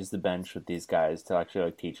not use the bench with these guys to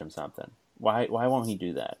actually teach them something? Why won't he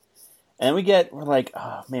do that? And we're like,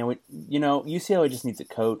 oh man, UCLA just needs a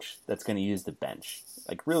coach that's going to use the bench,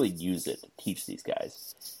 really use it to teach these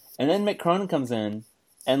guys. And then Mick Cronin comes in,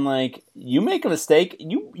 and you make a mistake,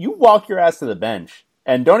 you walk your ass to the bench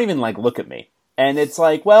and don't even look at me. And it's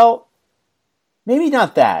well, maybe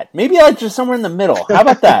not that. Maybe just somewhere in the middle. How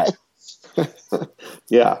about that?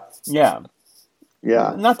 Yeah.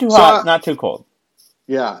 Not too hot, not too cold.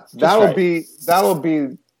 Yeah, that'll be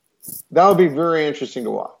very interesting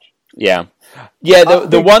to watch. Yeah.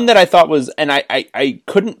 The one that I thought was, and I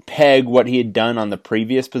couldn't peg what he had done on the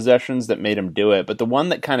previous possessions that made him do it, but the one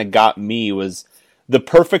that kind of got me was the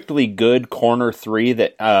perfectly good corner 3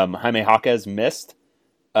 that Jaime Jaquez missed.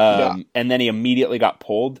 Yeah. And then he immediately got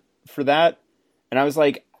pulled for that. And I was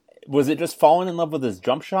like, was it just falling in love with his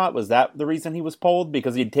jump shot? Was that the reason he was pulled?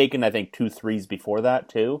 Because he'd taken, I think, 2 threes before that,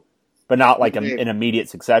 too. But not like in immediate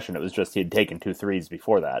succession. It was just he'd taken 2 threes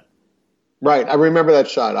before that. Right. I remember that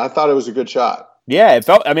shot. I thought it was a good shot. Yeah,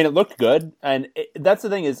 it looked good. And that's the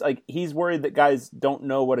thing is, like, he's worried that guys don't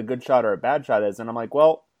know what a good shot or a bad shot is. And I'm like,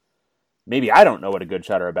 well, them I don't know what a good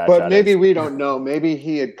shot or a bad shot is. But maybe we don't know. Maybe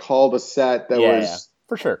he had called a set that was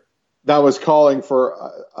for sure. That was calling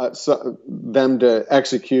for them to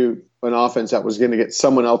execute an offense that was going to get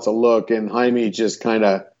someone else a look, and Jaime just kind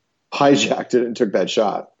of hijacked it and took that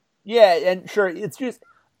shot. Yeah, and sure, it's just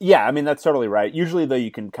that's totally right. Usually, though, you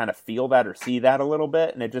can kind of feel that or see that a little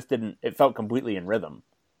bit, and it just didn't. It felt completely in rhythm.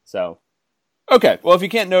 So, okay. Well, if you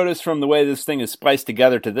can't notice from the way this thing is spliced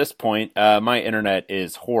together to this point, my internet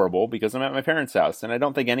is horrible because I'm at my parents' house, and I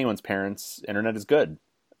don't think anyone's parents' internet is good.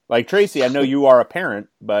 Like, Tracy, I know you are a parent,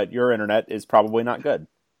 but your internet is probably not good.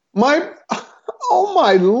 Oh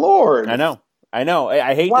my Lord. I know.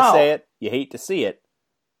 I hate to say it. You hate to see it,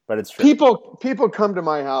 but it's true. People come to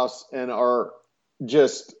my house and are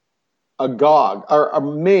just agog, are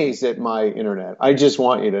amazed at my internet. I just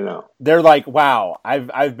want you to know. They're like, wow,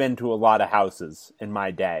 I've been to a lot of houses in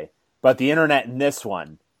my day, but the internet in this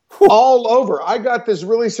one. Whew. All over. I got this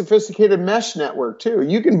really sophisticated mesh network, too.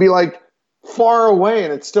 You can be like, far away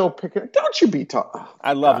and it's still picking. Don't you be talking.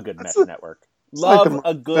 I love a good mesh network. Love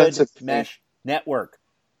a good mesh network.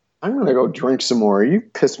 I'm gonna go drink some more. You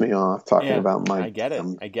piss me off talking about my. I get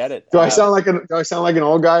it. Do I sound like an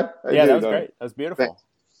old guy? That was great. That was beautiful.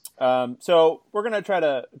 So we're gonna try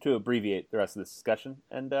to abbreviate the rest of this discussion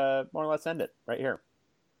and more or less end it right here.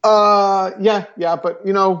 Yeah. But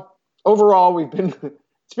overall,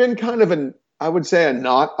 it's been kind of I would say a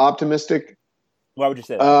not optimistic. Why would you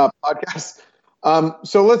say that? Podcast.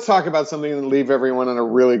 So let's talk about something and leave everyone on a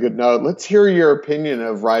really good note. Let's hear your opinion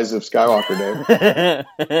of Rise of Skywalker,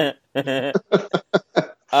 Dave.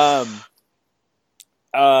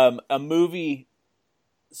 A movie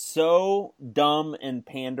so dumb and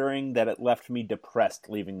pandering that it left me depressed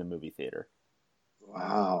leaving the movie theater.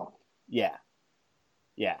 Wow. Yeah.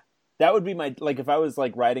 That would be my, like, if I was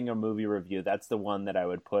like writing a movie review, that's the one that I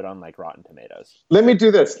would put on like Rotten Tomatoes. Let me do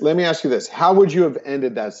this. Let me ask you this. How would you have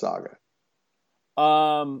ended that saga?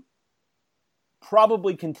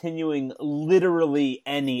 Probably continuing literally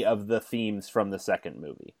any of the themes from the second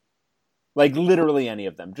movie. Like literally any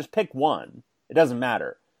of them. Just pick one. It doesn't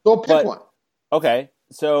matter. Go pick one. Okay.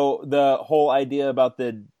 So the whole idea about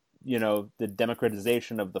the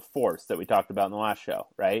democratization of the Force that we talked about in the last show,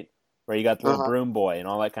 right? Where you got the little broom boy and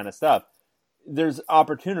all that kind of stuff. There's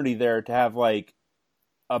opportunity there to have like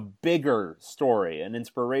a bigger story, an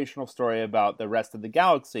inspirational story about the rest of the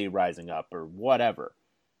galaxy rising up or whatever.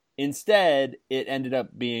 Instead, it ended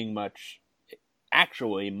up being much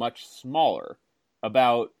smaller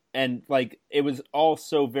and like it was all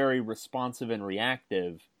so very responsive and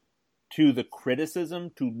reactive to the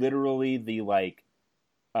criticism, to literally the like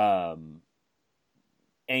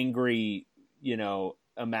angry,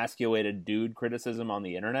 emasculated dude criticism on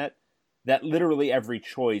the internet, that literally every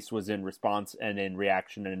choice was in response and in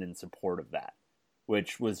reaction and in support of that,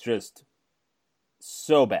 which was just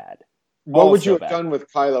so bad. What would you have done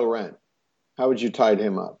with Kylo Ren? How would you tied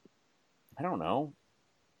him up? I don't know.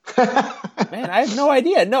 Man, I have no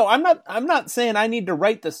idea. No, I'm not saying I need to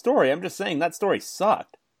write the story. I'm just saying that story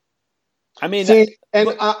sucked. I mean,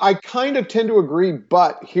 I kind of tend to agree,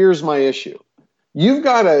 but here's my issue. You've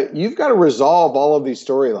got to resolve all of these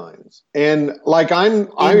storylines, and like I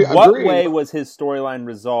agree. What way was his storyline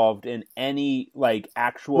resolved in any like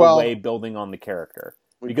actual way building on the character?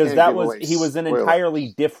 Because he was an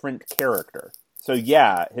entirely different character. So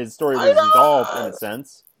yeah, his story was resolved in a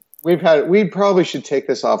sense. We probably should take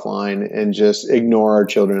this offline and just ignore our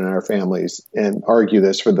children and our families and argue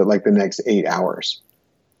this for the next 8 hours.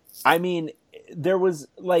 I mean, there was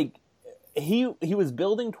like. He was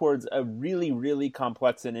building towards a really, really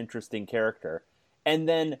complex and interesting character. And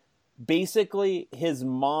then basically his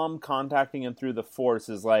mom contacting him through the Force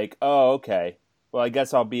is like, oh, okay. Well, I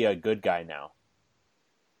guess I'll be a good guy now.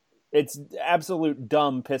 It's absolute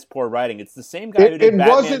dumb, piss poor writing. It's the same guy who did Batman.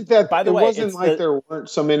 Wasn't that, by the way, it wasn't like there weren't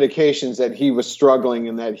some indications that he was struggling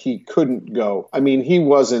and that he couldn't go. I mean, he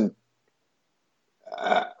wasn't.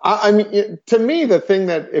 To me, the thing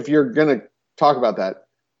that if you're going to talk about that,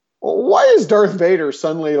 why is Darth Vader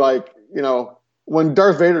suddenly when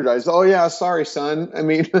Darth Vader dies? Oh yeah, sorry, son. I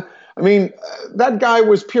mean, that guy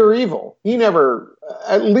was pure evil. He never,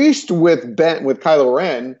 at least with Kylo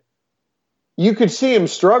Ren, you could see him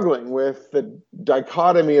struggling with the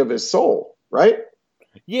dichotomy of his soul, right?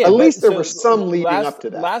 Yeah, At but least there so was some leading up to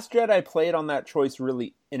that. Last Jedi played on that choice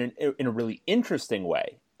really in a really interesting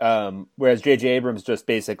way. Whereas J.J. Abrams just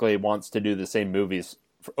basically wants to do the same movies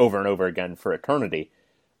over and over again for eternity.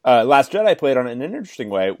 Last Jedi played on it in an interesting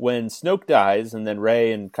way. When Snoke dies, and then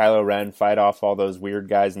Rey and Kylo Ren fight off all those weird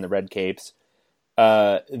guys in the red capes,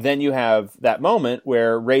 then you have that moment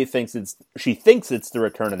where Rey thinks it's the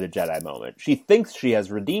Return of the Jedi moment. She thinks she has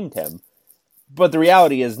redeemed him, but the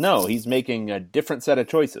reality is no. He's making a different set of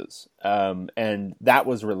choices, and that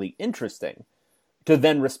was really interesting. To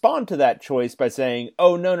then respond to that choice by saying,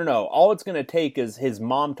 "Oh no, all it's going to take is his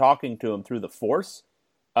mom talking to him through the Force."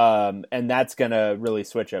 And that's gonna really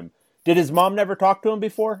switch him. Did his mom never talk to him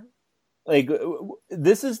before? Like,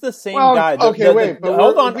 this is the same guy.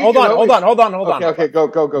 Hold on. Okay, go.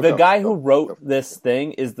 The guy who wrote this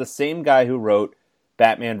thing is the same guy who wrote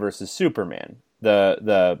Batman versus Superman,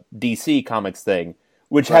 the DC Comics thing,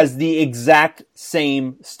 which has the exact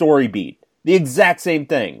same story beat. The exact same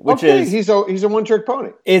thing, which is he's a one-trick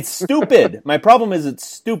pony. It's stupid. My problem is it's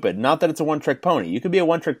stupid. Not that it's a one-trick pony. You could be a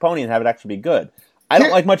one-trick pony and have it actually be good. I don't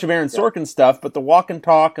like much of Aaron Sorkin stuff, but the walk and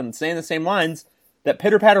talk and saying the same lines, that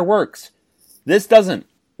pitter-patter works. This doesn't.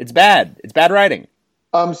 It's bad. It's bad writing.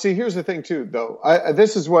 See, here's the thing, too, though.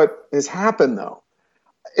 This is what has happened, though.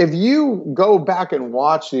 If you go back and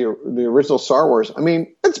watch the original Star Wars, I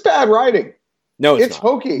mean, it's bad writing. No, it's not.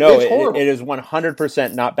 hokey. No, it's horrible. It is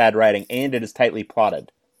 100% not bad writing, and it is tightly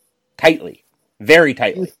plotted. Tightly. Very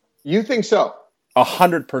tightly. You think so?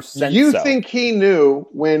 100%. You think he knew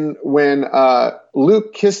when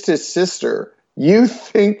Luke kissed his sister? You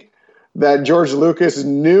think that George Lucas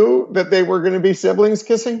knew that they were going to be siblings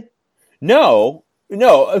kissing? No.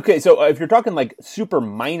 Okay, so if you're talking like super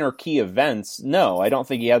minor key events, no, I don't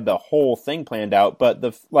think he had the whole thing planned out. But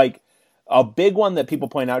a big one that people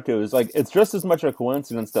point out to is like it's just as much a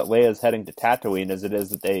coincidence that Leia's heading to Tatooine as it is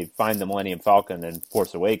that they find the Millennium Falcon in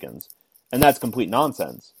Force Awakens, and that's complete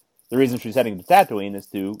nonsense. The reason she's heading to Tatooine is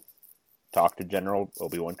to talk to General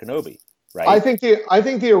Obi-Wan Kenobi, right? I think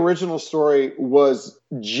the original story was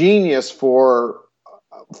genius for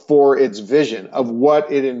its vision of what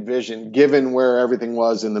it envisioned, given where everything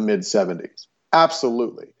was in the mid-'70s.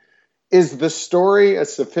 Absolutely. Is the story a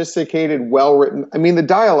sophisticated, well-written? I mean, the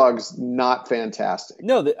dialogue's not fantastic.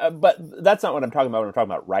 No, but that's not what I'm talking about when I'm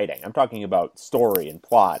talking about writing. I'm talking about story and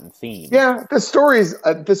plot and theme. Yeah, the story's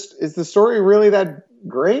is the story really that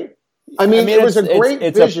great? I mean it was a great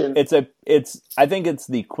vision. I think it's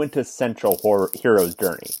the quintessential hero's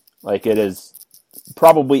journey. Like, it is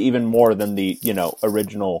probably even more than the,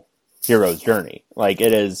 original hero's journey. Like,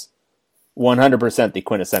 it is 100% the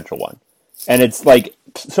quintessential one. And it's like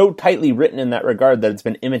so tightly written in that regard that it's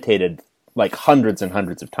been imitated like hundreds and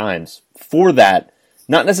hundreds of times for that,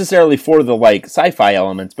 not necessarily for the like sci-fi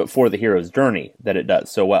elements, but for the hero's journey that it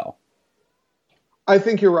does so well. I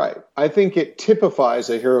think you're right. I think it typifies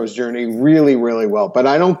a hero's journey really, really well, but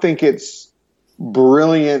I don't think it's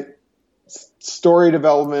brilliant story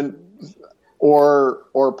development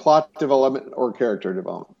or plot development or character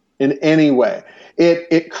development in any way.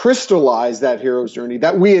 It crystallized that hero's journey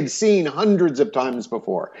that we had seen hundreds of times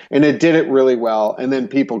before, and it did it really well, and then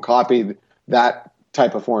people copied that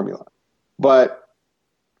type of formula. But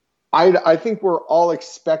I think we're all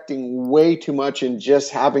expecting way too much and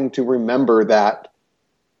just having to remember that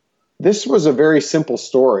this was a very simple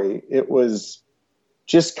story. It was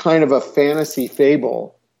just kind of a fantasy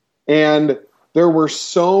fable, and there were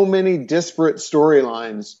so many disparate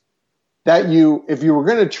storylines that if you were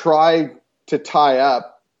going to try to tie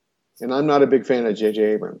up, and I'm not a big fan of J.J.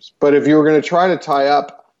 Abrams, but if you were going to try to tie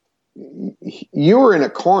up, you were in a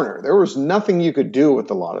corner. There was nothing you could do with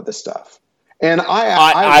a lot of this stuff. And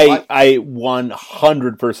I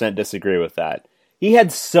 100% disagree with that. He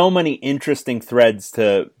had so many interesting threads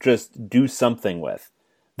to just do something with.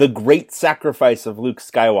 The great sacrifice of Luke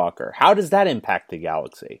Skywalker. How does that impact the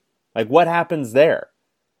galaxy? Like, what happens there?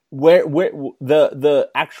 Where the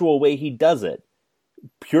actual way he does it,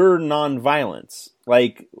 pure non-violence.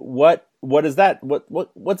 Like, what is that?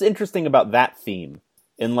 What's interesting about that theme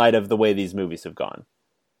in light of the way these movies have gone?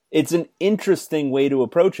 It's an interesting way to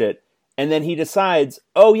approach it, and then he decides,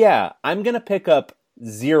 oh yeah, I'm gonna pick up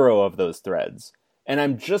 0 of those threads, and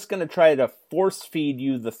I'm just gonna try to force feed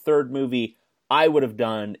you the third movie I would have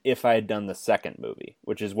done if I had done the second movie,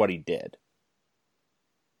 which is what he did.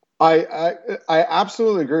 I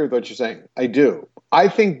absolutely agree with what you're saying. I do. I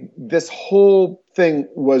think this whole thing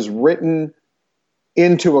was written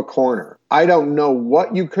into a corner. I don't know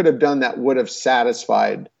what you could have done that would have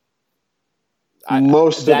satisfied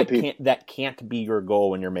most of the people. That can't be your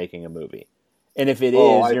goal when you're making a movie. And if it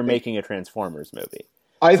is, you're making a Transformers movie.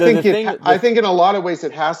 I So think I think in a lot of ways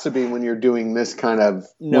it has to be when you're doing this kind of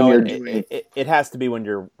it has to be when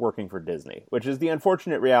you're working for Disney, which is the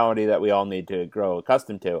unfortunate reality that we all need to grow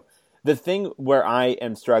accustomed to. The thing where I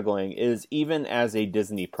am struggling is even as a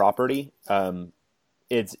Disney property,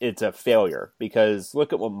 it's a failure because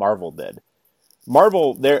look at what Marvel did.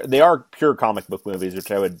 Marvel, they are pure comic book movies, which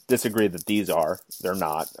I would disagree that these are. They're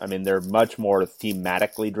not. I mean, they're much more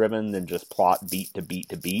thematically driven than just plot beat to beat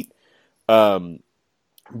to beat.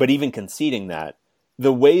 But even conceding that,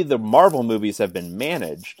 the way the Marvel movies have been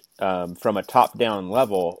managed from a top-down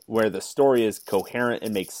level, where the story is coherent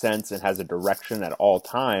and makes sense and has a direction at all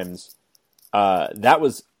times, that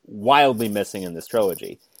was wildly missing in this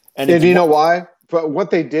trilogy. And do you know why? But what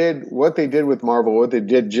they did with Marvel, what they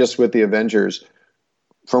did just with the Avengers,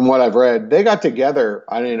 from what I've read, they got together,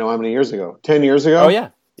 I don't know how many years ago, 10 years ago? Oh, yeah.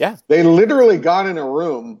 They literally got in a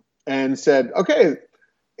room and said, okay,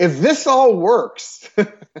 if this all works,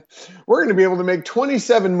 we're going to be able to make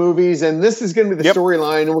 27 movies, and this is going to be the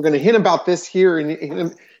storyline, and we're going to hint about this here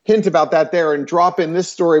and hint about that there and drop in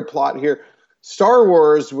this story plot here. Star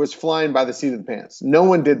Wars was flying by the seat of the pants. No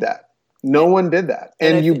one did that.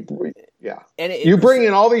 And you bring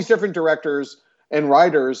in all these different directors and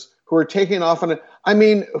writers who are taking off on it. I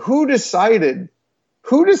mean, who decides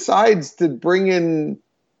to bring in,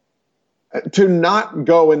 to not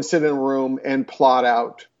go and sit in a room and plot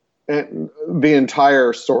out the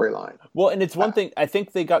entire storyline? Well, and it's one thing, I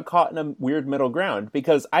think they got caught in a weird middle ground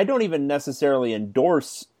because I don't even necessarily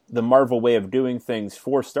endorse the Marvel way of doing things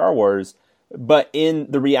for Star Wars, but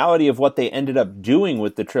in the reality of what they ended up doing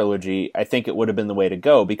with the trilogy, I think it would have been the way to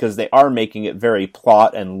go because they are making it very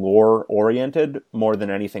plot and lore oriented more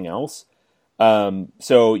than anything else.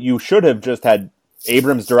 So you should have just had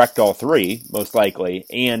Abrams direct all three, most likely,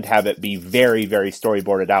 and have it be very, very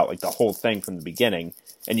storyboarded out, like the whole thing from the beginning.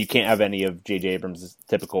 And you can't have any of J.J. Abrams'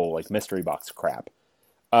 typical like mystery box crap.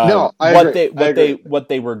 No, I agree. What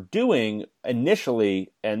they were doing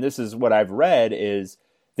initially, and this is what I've read, is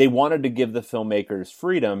they wanted to give the filmmakers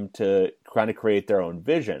freedom to kind of create their own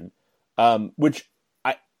vision, which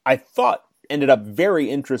I thought ended up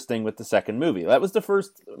very interesting with the second movie. That was the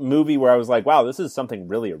first movie where I was like, wow, this is something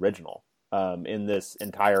really original in this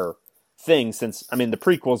entire thing. Since, I mean, the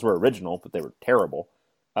prequels were original, but they were terrible.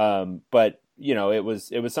 But, you know, it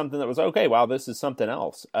was something that was, okay, wow, this is something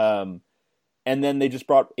else. And then they just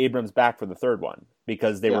brought Abrams back for the third one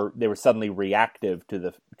because they were suddenly reactive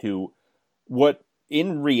to what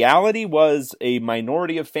in reality was a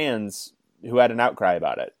minority of fans who had an outcry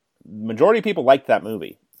about it. Majority of people liked that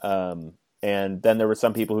movie. And then there were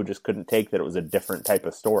some people who just couldn't take that it was a different type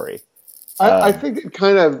of story. I think it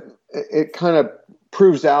kind of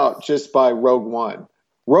proves out just by Rogue One.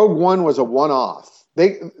 Rogue One was a one-off.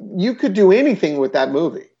 You could do anything with that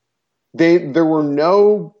movie. There were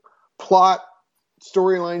no plot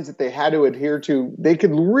storylines that they had to adhere to. They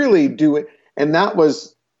could really do it, and that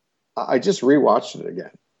was. I just rewatched it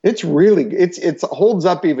again. It's really it holds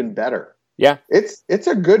up even better. Yeah, it's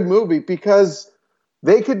a good movie because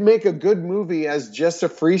they could make a good movie as just a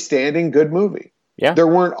freestanding good movie. Yeah, there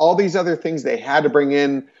weren't all these other things they had to bring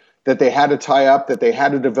in, that they had to tie up, that they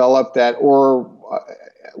had to develop, that or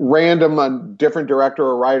random a different director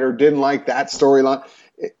or writer didn't like that storyline.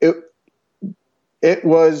 It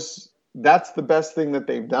was, that's the best thing that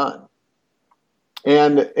they've done.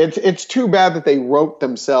 And it's too bad that they wrote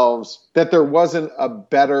themselves, that there wasn't a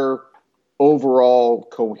better overall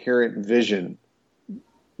coherent vision.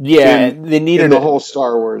 Yeah, they needed the whole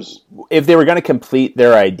Star Wars. If they were going to complete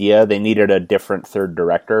their idea, they needed a different third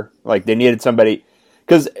director. Like they needed somebody,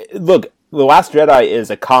 because look, The Last Jedi is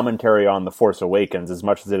a commentary on The Force Awakens as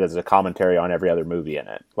much as it is a commentary on every other movie in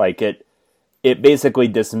it. Like it basically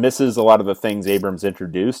dismisses a lot of the things Abrams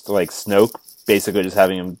introduced, like Snoke basically just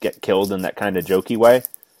having him get killed in that kind of jokey way.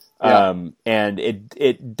 Yeah. And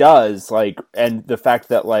it does, like, and the fact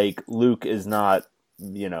that like Luke is not,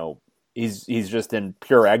 you know, he's just in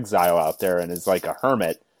pure exile out there and is like a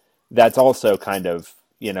hermit. That's also kind of,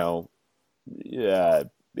 you know,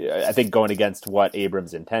 I think going against what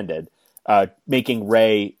Abrams intended. Making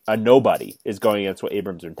Rey a nobody is going against what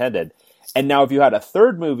Abrams intended. And now if you had a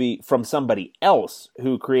third movie from somebody else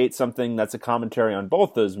who creates something that's a commentary on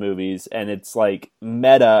both those movies, and it's like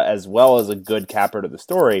meta as well as a good capper to the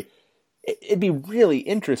story, it'd be really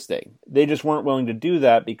interesting. They just weren't willing to do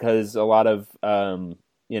that because a lot of,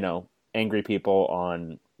 you know, angry people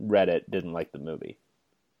on Reddit didn't like the movie.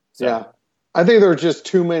 So. Yeah. I think there are just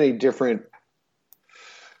too many different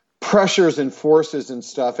pressures and forces and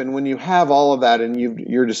stuff. And when you have all of that and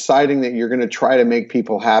you're deciding that you're going to try to make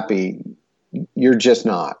people happy, you're just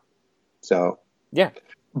not. So, yeah.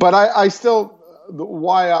 But I still,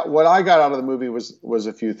 what I got out of the movie was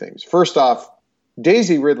a few things. First off,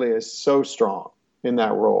 Daisy Ridley is so strong in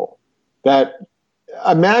that role that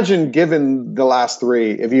imagine given the last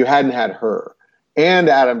three if you hadn't had her and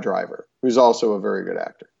Adam Driver, who's also a very good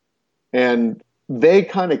actor, and they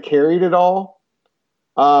kind of carried it all.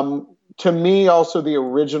 To me, also the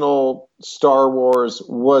original Star Wars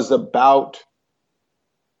was about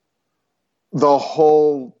the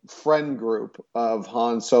whole friend group of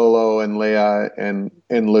Han Solo and Leia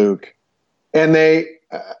and Luke. And they,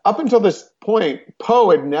 up until this point, Poe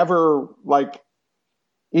had never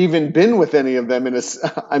even been with any of them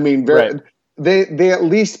right. They at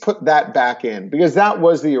least put that back in because that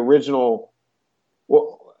was the original.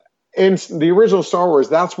 Well, in the original Star Wars,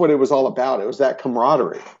 that's what it was all about. It was that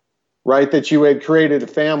camaraderie, right? That you had created a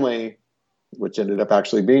family, which ended up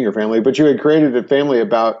actually being your family, but you had created a family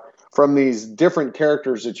from these different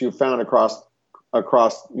characters that you found across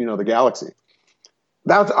the galaxy.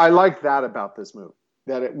 I like that about this movie,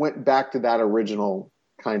 that it went back to that original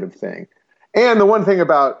kind of thing. And the one thing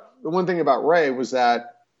about Rey was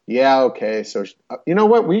that, yeah, okay, so you know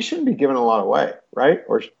what? We shouldn't be giving a lot away, right?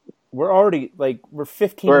 Or we're already we're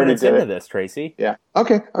 15 minutes into this, Tracy. Yeah.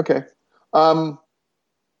 Okay. But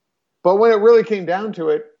when it really came down to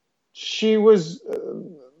it, she was.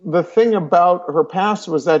 The thing about her past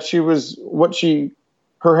was that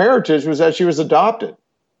her heritage was that she was adopted,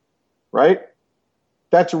 right?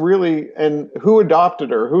 That's really, and who adopted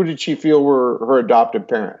her? Who did she feel were her adoptive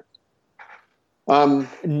parents? None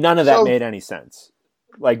of that made any sense.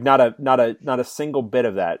 Not a single bit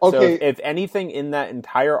of that. Okay. So if anything in that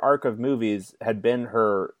entire arc of movies had been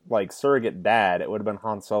her surrogate dad, it would have been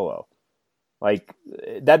Han Solo.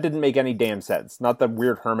 That didn't make any damn sense. Not the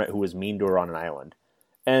weird hermit who was mean to her on an island.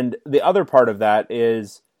 And the other part of that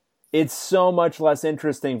is it's so much less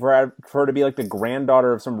interesting for her to be the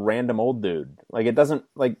granddaughter of some random old dude. It doesn't,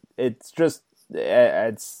 it's just,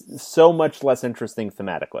 it's so much less interesting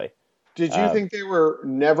thematically. Did you think they were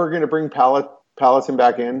never going to bring Palatine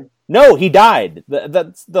back in? No, he died.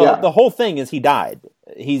 The whole thing is he died.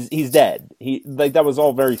 He's dead. That was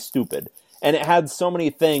all very stupid. And it had so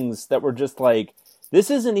many things that were just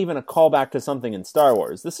this isn't even a callback to something in Star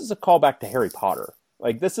Wars. This is a callback to Harry Potter.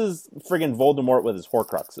 This is friggin' Voldemort with his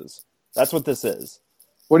Horcruxes. That's what this is.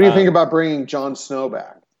 What do you think about bringing Jon Snow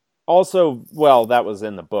back? Also, well, that was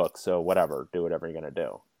in the book, so whatever. Do whatever you're going to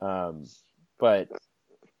do. But,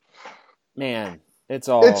 man, it's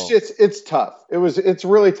all... It's tough. It's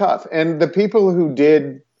really tough. And the people who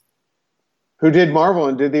did Marvel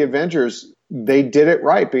and did the Avengers, they did it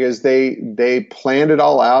right because they planned it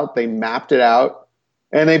all out. They mapped it out.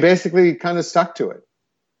 And they basically kind of stuck to it.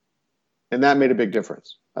 And that made a big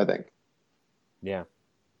difference, I think. Yeah.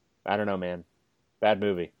 I don't know, man. Bad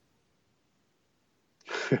movie.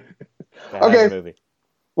 Bad movie.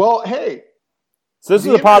 Well, hey. So this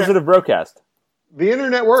is a positive broadcast. The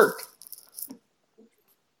internet worked.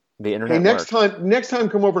 The internet worked. Next time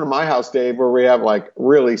come over to my house, Dave, where we have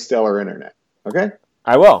really stellar internet. Okay?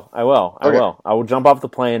 I will. I will jump off the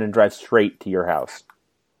plane and drive straight to your house.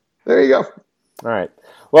 There you go. All right.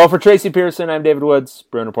 Well, for Tracy Pearson, I'm David Woods,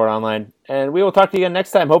 Bruin Report Online, and we will talk to you again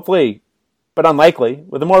next time, hopefully, but unlikely,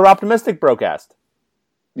 with a more optimistic broadcast.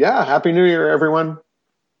 Yeah. Happy New Year, everyone.